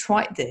 have you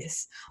tried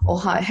this?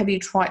 Or have you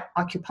tried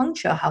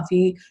acupuncture? Have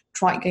you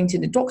tried going to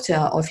the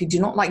doctor? Or if you do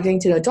not like going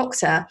to the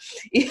doctor,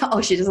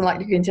 or she doesn't like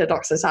going to the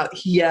doctor, so I'll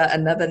hear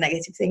another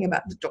negative thing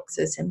about the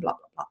doctors and blah,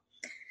 blah, blah.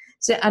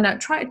 So, and I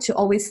tried to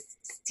always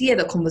steer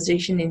the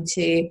conversation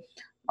into,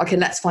 okay,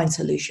 let's find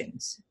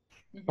solutions,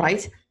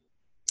 right?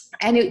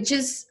 And it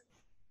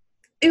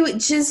would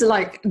just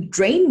like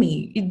drain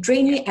me. It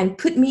drained me and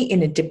put me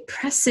in a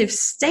depressive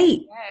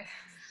state. Yes.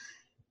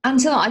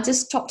 Until I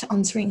just stopped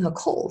answering her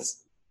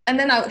calls. And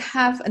then I would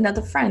have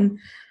another friend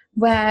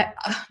where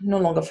no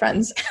longer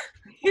friends.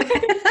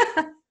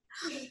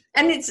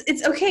 And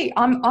it's okay.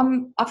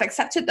 I've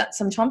accepted that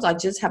sometimes I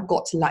just have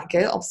got to let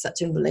go of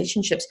certain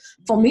relationships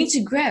for me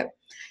to grow.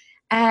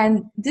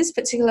 And this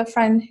particular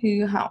friend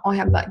who I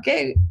have let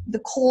go, the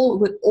call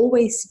would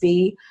always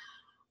be,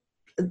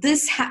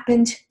 this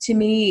happened to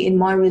me in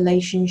my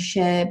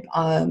relationship,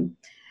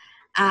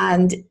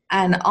 and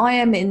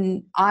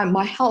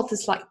my health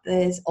is like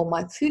this, or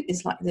my food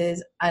is like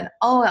this, and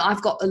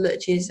I've got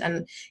allergies.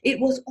 And it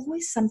was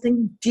always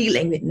something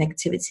dealing with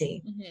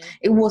negativity.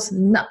 It was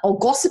not, or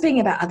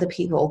gossiping about other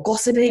people, or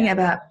gossiping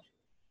about,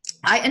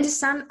 I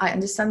understand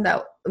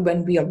that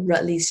when we are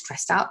really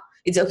stressed out,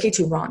 it's okay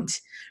to rant,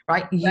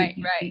 right?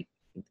 Right.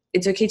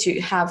 It's okay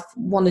to have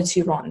one or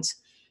two rants,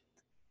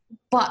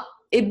 but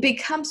it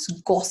becomes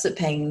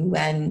gossiping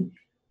when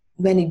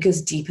it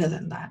goes deeper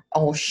than that.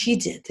 Oh, she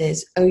did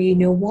this. Oh, you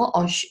know what?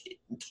 Or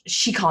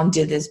she can't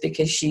do this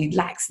because she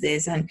lacks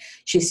this and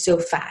she's so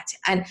fat.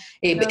 And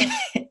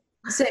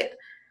so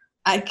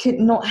I could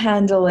not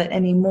handle it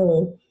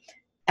anymore.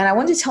 And I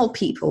want to tell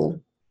people,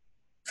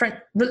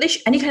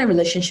 any kind of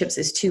relationships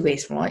is two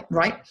ways,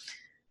 right?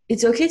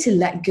 It's okay to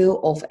let go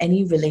of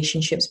any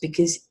relationships,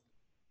 because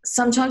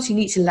sometimes you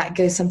need to let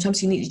go.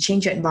 Sometimes you need to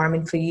change your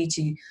environment for you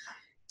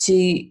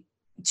to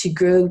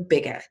grow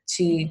bigger,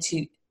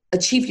 to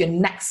achieve your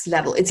next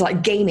level. It's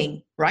like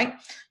gaming, right?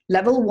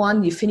 Level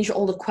 1, you finish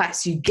all the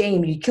quests, you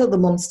game, you kill the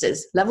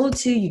monsters. Level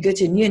 2, you go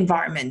to a new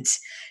environment.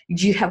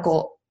 You have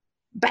got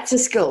better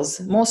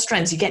skills, more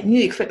strengths, you get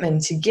new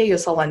equipment to gear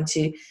yourself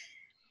into,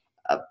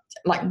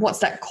 like, what's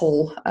that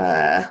called?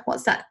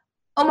 What's that?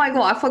 Oh my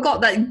God, I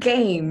forgot that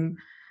game.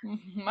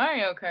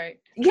 Mario Kart.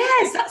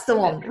 Yes, that's the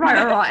one.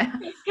 Right.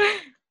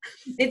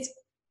 It's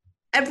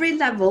every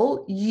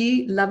level,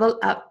 you level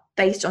up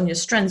based on your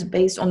strengths,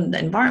 based on the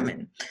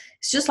environment.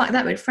 It's just like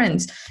that with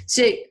friends.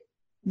 So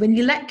when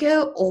you let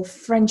go of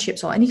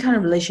friendships or any kind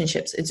of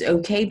relationships, it's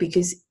okay,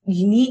 because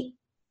you need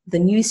the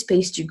new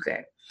space to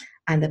grow.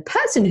 And the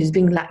person who's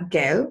being let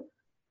go,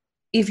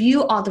 if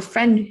you are the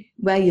friend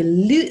where you're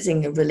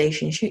losing a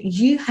relationship,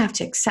 you have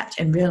to accept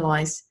and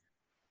realize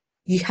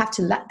you have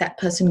to let that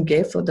person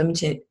go for them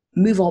to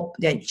move up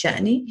their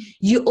journey.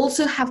 You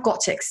also have got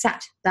to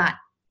accept that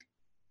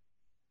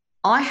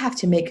I have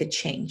to make a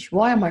change.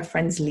 Why are my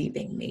friends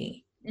leaving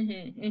me?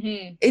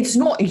 It's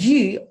not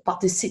you,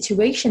 but the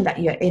situation that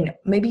you're in.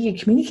 Maybe you're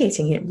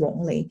communicating it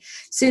wrongly.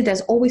 So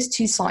there's always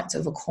two sides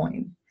of a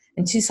coin,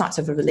 and two sides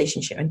of a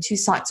relationship, and two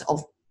sides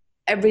of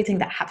everything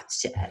that happens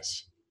to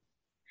us.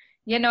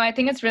 Yeah, no, I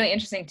think it's really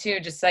interesting too,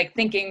 just like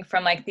thinking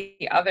from like the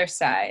other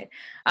side.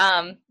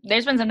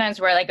 There's been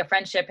sometimes where like a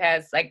friendship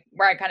has like,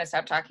 where I kind of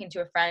stopped talking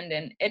to a friend,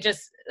 and it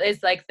just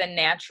is like the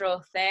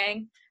natural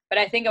thing. But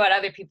I think about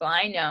other people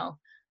I know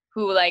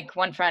who, like,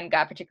 one friend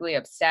got particularly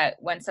upset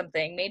when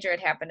something major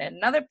had happened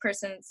in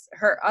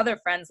her other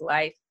friend's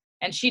life,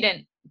 and she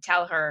didn't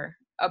tell her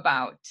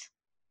about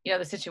you know,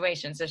 the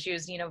situation. So she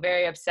was, you know,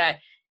 very upset.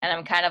 And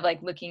I'm kind of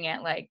like looking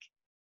at like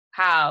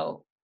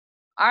how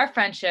our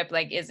friendship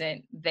like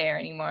isn't there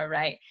anymore,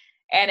 right?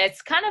 And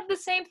it's kind of the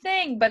same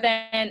thing, but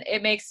then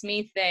it makes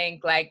me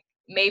think like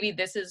maybe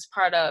this is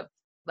part of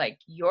like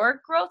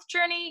your growth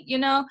journey, you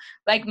know?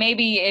 Like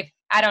maybe if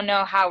I don't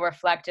know how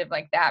reflective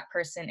like that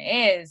person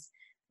is,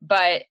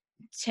 but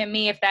to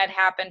me, if that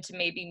happened to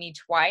maybe me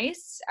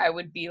twice, I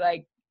would be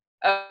like,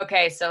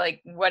 okay, so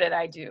like what did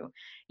I do?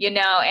 You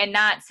know, and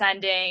not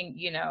sending,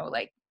 you know,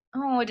 like,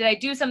 oh, did I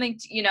do something,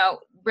 you know,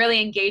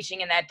 really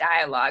engaging in that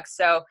dialogue.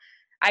 So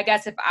I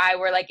guess if I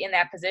were like in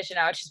that position,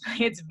 I would just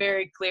it's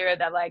very clear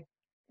that like,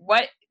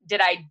 what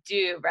did I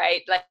do,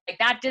 right? Like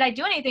that, did I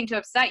do anything to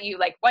upset you?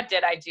 Like, what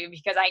did I do?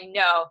 Because I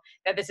know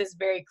that this is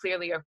very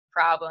clearly a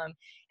problem.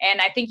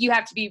 And I think you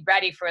have to be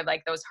ready for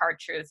like those hard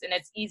truths. And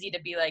it's easy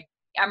to be like,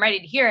 I'm ready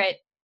to hear it.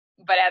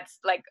 But it's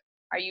like,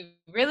 are you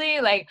really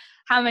like,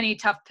 how many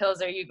tough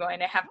pills are you going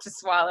to have to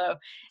swallow?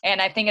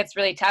 And I think it's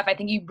really tough. I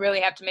think you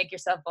really have to make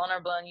yourself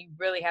vulnerable, and you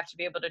really have to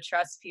be able to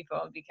trust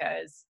people,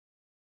 because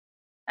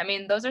I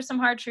mean, those are some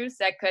hard truths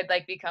that could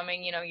like be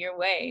coming, you know, your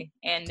way.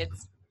 And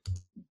it's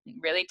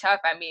really tough.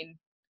 I mean,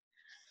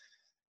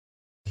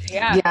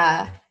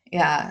 yeah.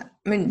 Yeah.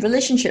 I mean,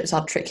 relationships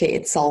are tricky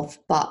itself,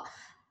 but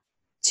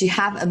to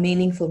have a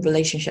meaningful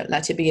relationship,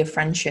 let it be a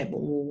friendship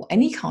or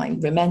any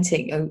kind,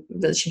 romantic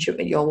relationship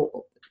with your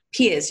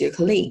peers, your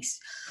colleagues,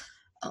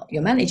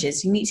 your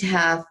managers, you need to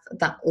have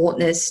that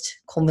honest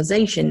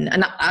conversation.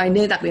 And I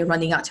know that we're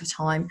running out of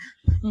time,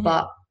 Mm-hmm.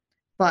 but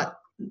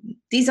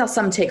these are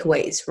some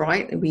takeaways,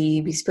 right?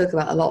 We spoke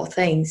about a lot of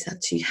things.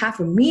 To have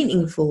a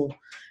meaningful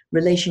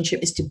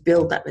relationship is to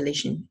build that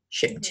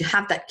relationship, to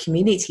have that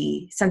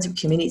community, sense of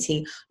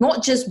community,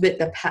 not just with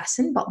the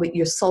person, but with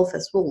yourself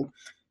as well.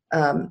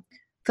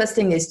 First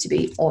thing is to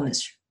be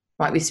honest,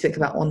 right? We spoke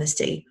about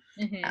honesty,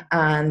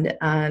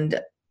 and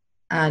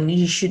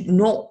you should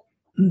not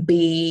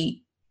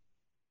be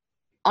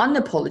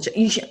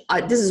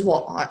unapologetic. This is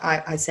what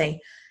I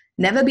say.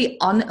 Never be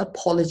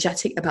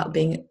unapologetic about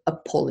being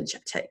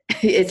apologetic.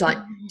 It's like,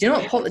 do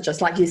not apologize.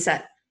 Like you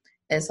said,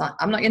 it's like,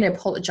 I'm not going to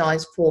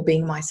apologize for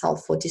being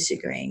myself, for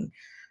disagreeing.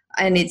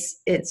 And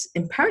it's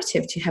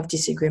imperative to have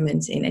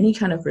disagreements in any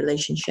kind of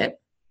relationship,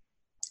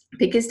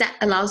 because that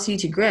allows you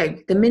to grow.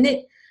 The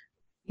minute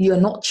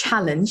you're not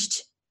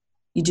challenged,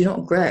 you do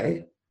not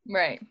grow.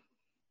 Right.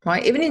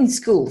 Even in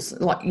schools,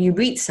 like you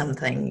read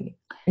something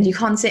and you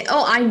can't say,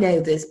 oh, I know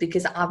this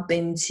because I've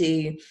been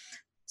to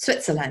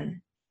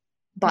Switzerland.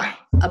 But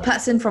a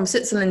person from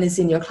Switzerland is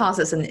in your class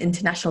as an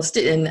international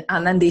student,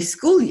 and then they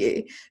school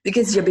you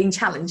because you're being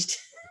challenged.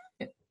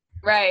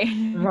 Right.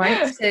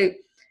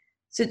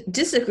 So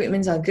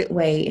disagreements are a good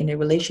way in a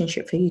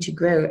relationship for you to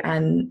grow,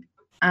 and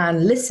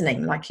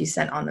listening, like you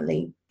said,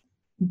 Annalie,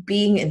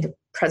 being in the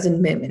present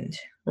moment,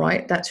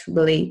 right? That's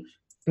really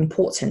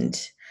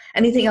important.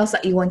 Anything else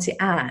that you want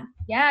to add?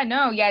 Yeah,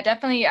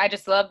 definitely. I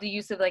just love the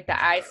use of like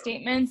the I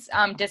statements,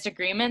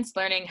 disagreements,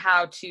 learning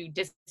how to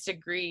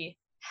disagree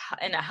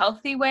in a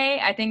healthy way,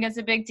 I think is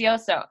a big deal.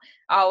 So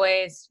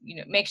always, you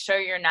know, make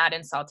sure you're not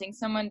insulting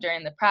someone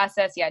during the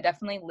process. Yeah,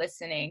 definitely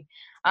listening.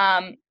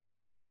 And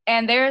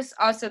there's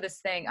also this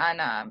thing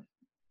on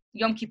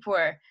Yom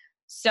Kippur.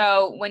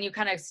 So when you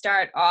kind of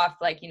start off,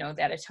 like, you know,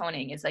 that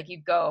atoning is like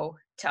you go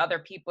to other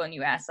people and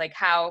you ask, like,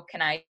 how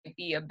can I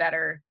be a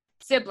better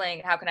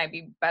sibling? How can I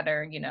be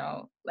better, you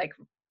know, like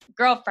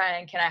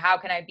girlfriend? How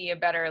can I be a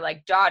better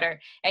like daughter?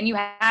 And you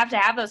have to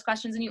have those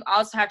questions, and you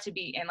also have to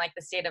be in like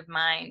the state of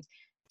mind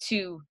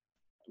to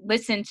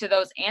listen to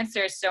those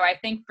answers. So I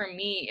think for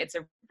me, it's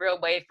a real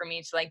way for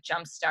me to like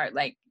jumpstart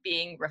like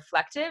being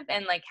reflective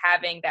and like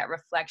having that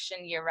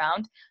reflection year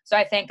round. So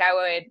I think I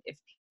would, if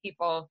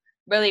people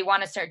really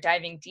want to start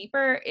diving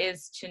deeper,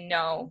 is to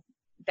know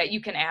that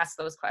you can ask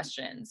those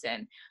questions,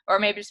 and or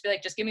maybe just be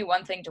like, just give me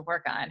one thing to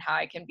work on, how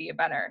I can be a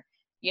better,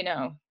 you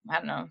know, I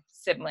don't know,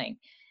 sibling.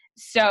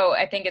 So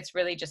I think it's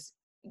really just,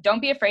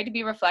 don't be afraid to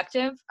be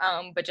reflective,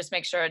 but just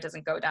make sure it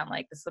doesn't go down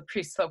like the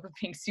slippery slope of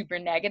being super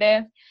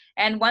negative.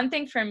 And one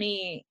thing for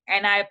me,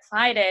 and I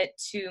applied it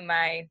to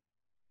my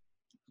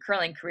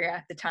curling career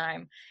at the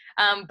time,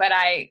 but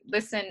I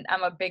listened,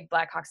 I'm a big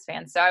Blackhawks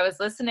fan, so I was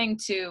listening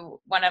to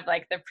one of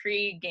like the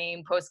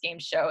pre-game, post-game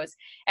shows,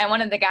 and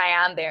one of the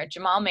guy on there,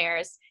 Jamal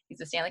Mayers,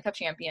 he's a Stanley Cup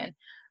champion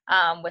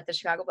with the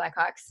Chicago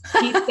Blackhawks,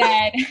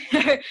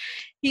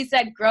 he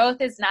said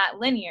growth is not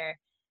linear.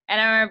 And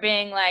I remember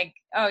being like,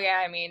 oh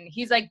yeah, I mean,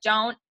 he's like,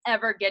 don't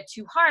ever get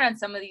too hard on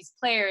some of these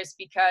players,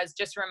 because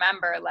just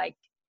remember, like,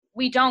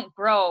 we don't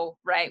grow,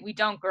 right? We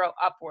don't grow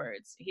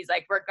upwards. He's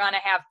like, we're going to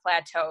have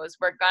plateaus.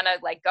 We're going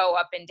to like go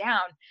up and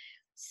down.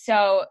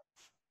 So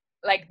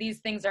like these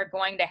things are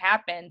going to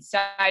happen. So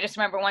I just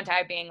remember one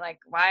time being like,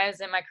 why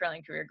isn't my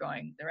curling career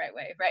going the right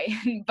way?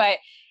 Right. But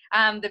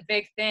the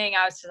big thing,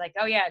 I was just like,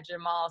 oh yeah,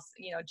 Jamal,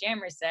 you know,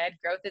 Jammer said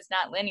growth is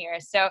not linear.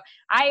 So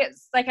I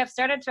like have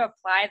started to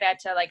apply that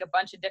to like a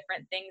bunch of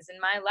different things in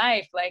my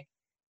life. Like,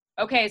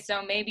 okay,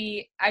 so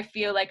maybe I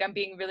feel like I'm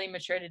being really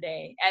mature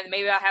today, and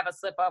maybe I'll have a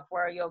slip up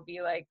where you'll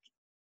be like,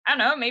 don't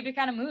know, maybe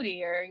kind of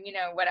moody or,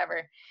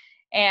 whatever.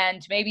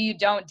 And maybe you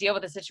don't deal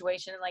with the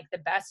situation in like the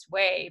best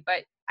way,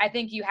 but I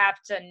think you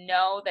have to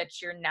know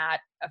that you're not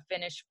a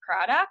finished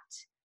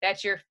product,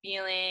 that your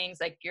feelings,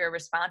 like your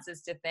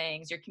responses to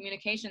things, your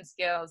communication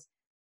skills,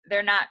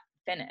 they're not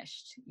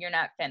finished. You're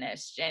not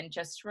finished. And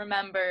just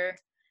remember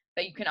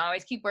that you can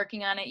always keep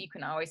working on it. You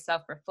can always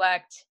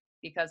self-reflect,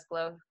 because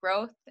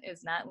growth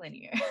is not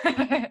linear.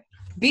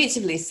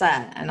 Beautifully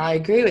said, and I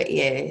agree with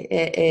you.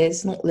 It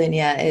is not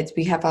linear.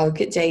 We have our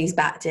good days,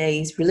 bad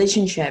days.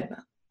 Relationship,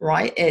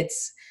 right?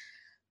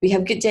 We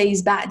have good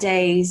days, bad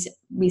days.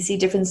 We see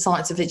different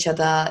sides of each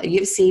other.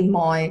 You've seen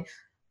my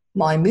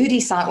moody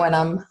side. When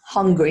I'm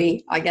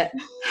hungry, I get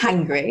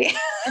hangry.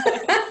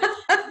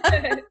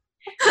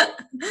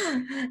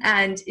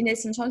 And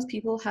sometimes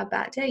people have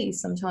bad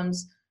days.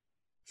 Sometimes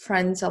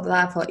friends are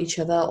there for each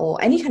other,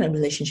 or any kind of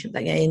relationship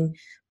that you're in.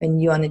 When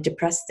you're in a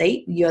depressed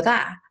state, you're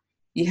there.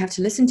 You have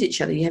to listen to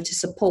each other. You have to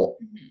support.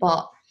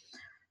 But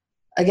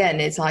again,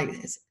 it's like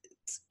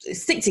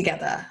stick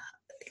together,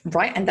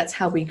 right? And that's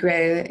how we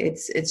grow.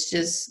 It's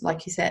just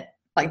like you said,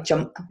 like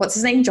what's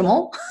his name?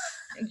 Jamal.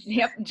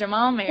 Yep,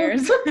 Jamal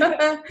Mayers.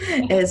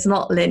 It's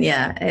not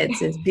linear.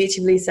 It's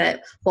beautifully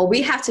said. Well,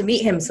 we have to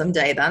meet him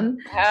someday then.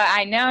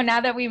 I know. Now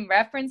that we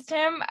referenced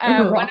him,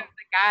 one of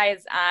the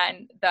guys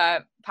on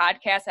the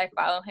podcast, I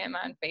follow him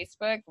on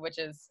Facebook, which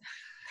is,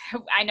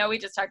 I know we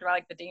just talked about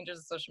like the dangers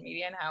of social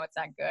media and how it's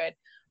not good,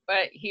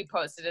 but he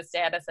posted a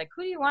status like,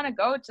 who do you want to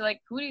go to? Like,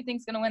 who do you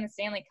think's going to win the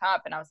Stanley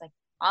Cup? And I was like,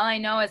 all I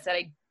know is that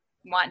I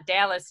want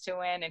Dallas to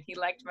win, and he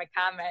liked my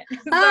comment. So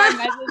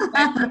I messaged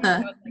back to him, and I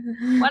was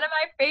like, one of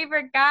my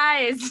favorite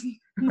guys,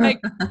 like,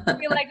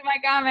 he liked my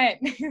comment.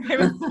 It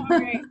was so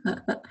great.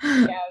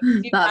 Yeah,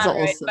 that's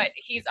awesome. But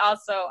he's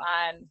also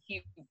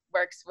he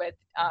works with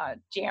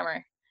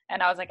Jammer,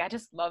 and I was like, I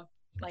love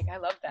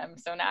them.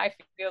 So now I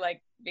feel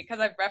like,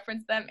 because I've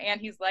referenced them and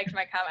he's liked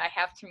my comment, I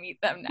have to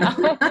meet them now.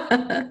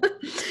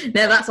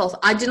 No, that's awesome.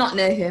 I do not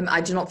know him.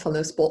 I do not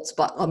follow sports,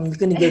 but I'm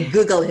going to go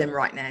Google him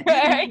right now.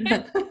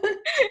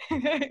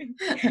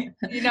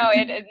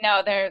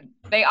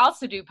 They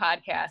also do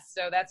podcasts,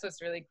 so that's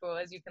what's really cool,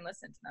 is you can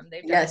listen to them.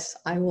 Yes,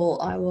 I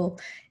will.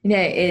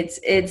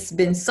 It's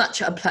been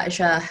such a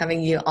pleasure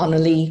having you,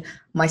 Annalie,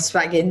 my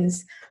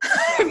Swaggins.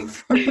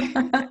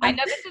 I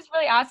know this is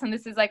really awesome.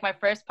 This is like my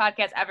first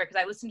podcast ever, because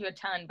I listen to a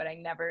ton, but I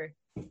never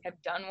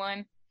have done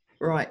one.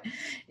 Right.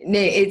 No,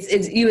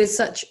 it's you are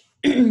such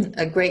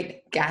a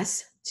great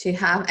guest to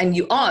have, and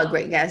you are a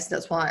great guest.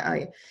 That's why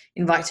I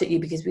invited you,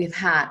 because we've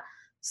had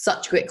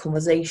such great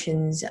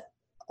conversations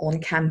on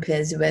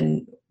campus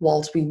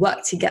whilst we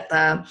work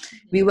together.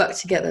 We work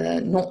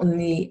together not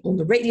only on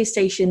the radio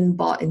station,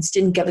 but in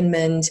student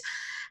government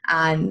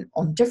and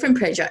on different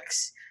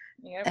projects.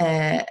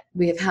 Yep.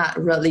 We have had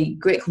really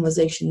great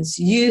conversations.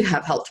 You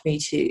have helped me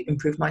to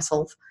improve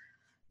myself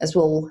as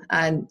well.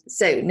 And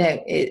so,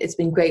 no, it's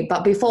been great.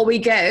 But before we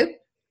go,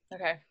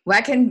 okay,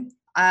 where can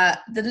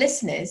the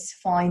listeners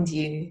find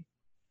you?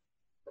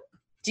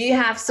 Do you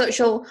have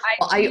social,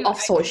 or are you off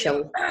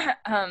social?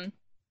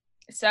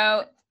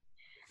 So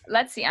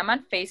let's see. I'm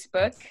on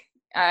Facebook.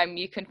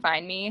 You can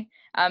find me,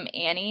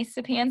 Annie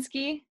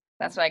Sapansky.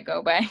 That's what I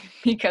go by,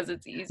 because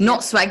it's easy. Not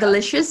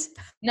Swaggalicious?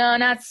 No,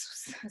 not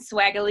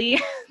Swaggly.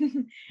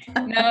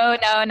 No,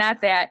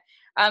 not that.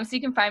 So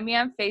you can find me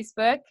on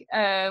Facebook.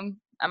 I'm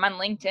on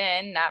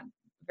LinkedIn, not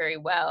very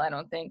well, I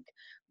don't think,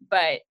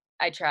 but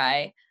I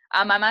try.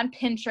 I'm on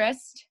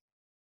Pinterest.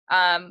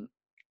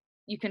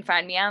 You can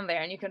find me on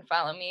there, and you can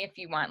follow me if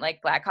you want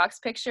like Blackhawks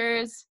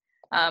pictures.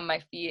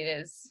 My feed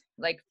is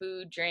like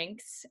food,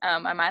 drinks.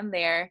 I'm on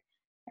there.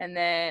 And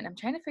then I'm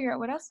trying to figure out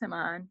what else I'm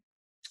on.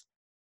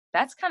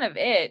 That's kind of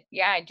it.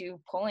 Yeah, I do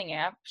polling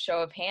app,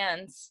 show of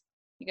hands.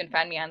 You can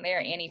find me on there,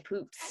 Annie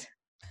Poops.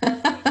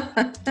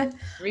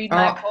 Read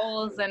my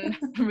polls and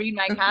read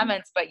my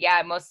comments. But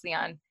yeah, mostly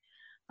on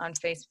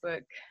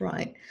Facebook.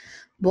 Right.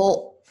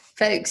 Well,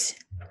 folks,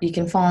 you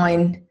can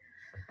find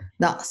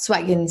that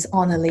Swaggins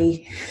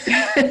Annalie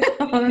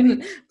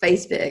on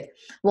Facebook.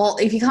 Well,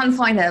 if you can't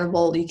find her,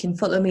 well, you can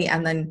follow me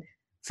and then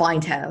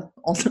find her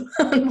on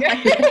my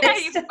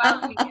list.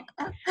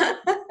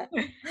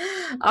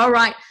 All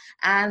right.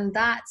 And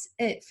that's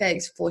it,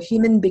 folks, for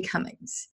Human Becomings.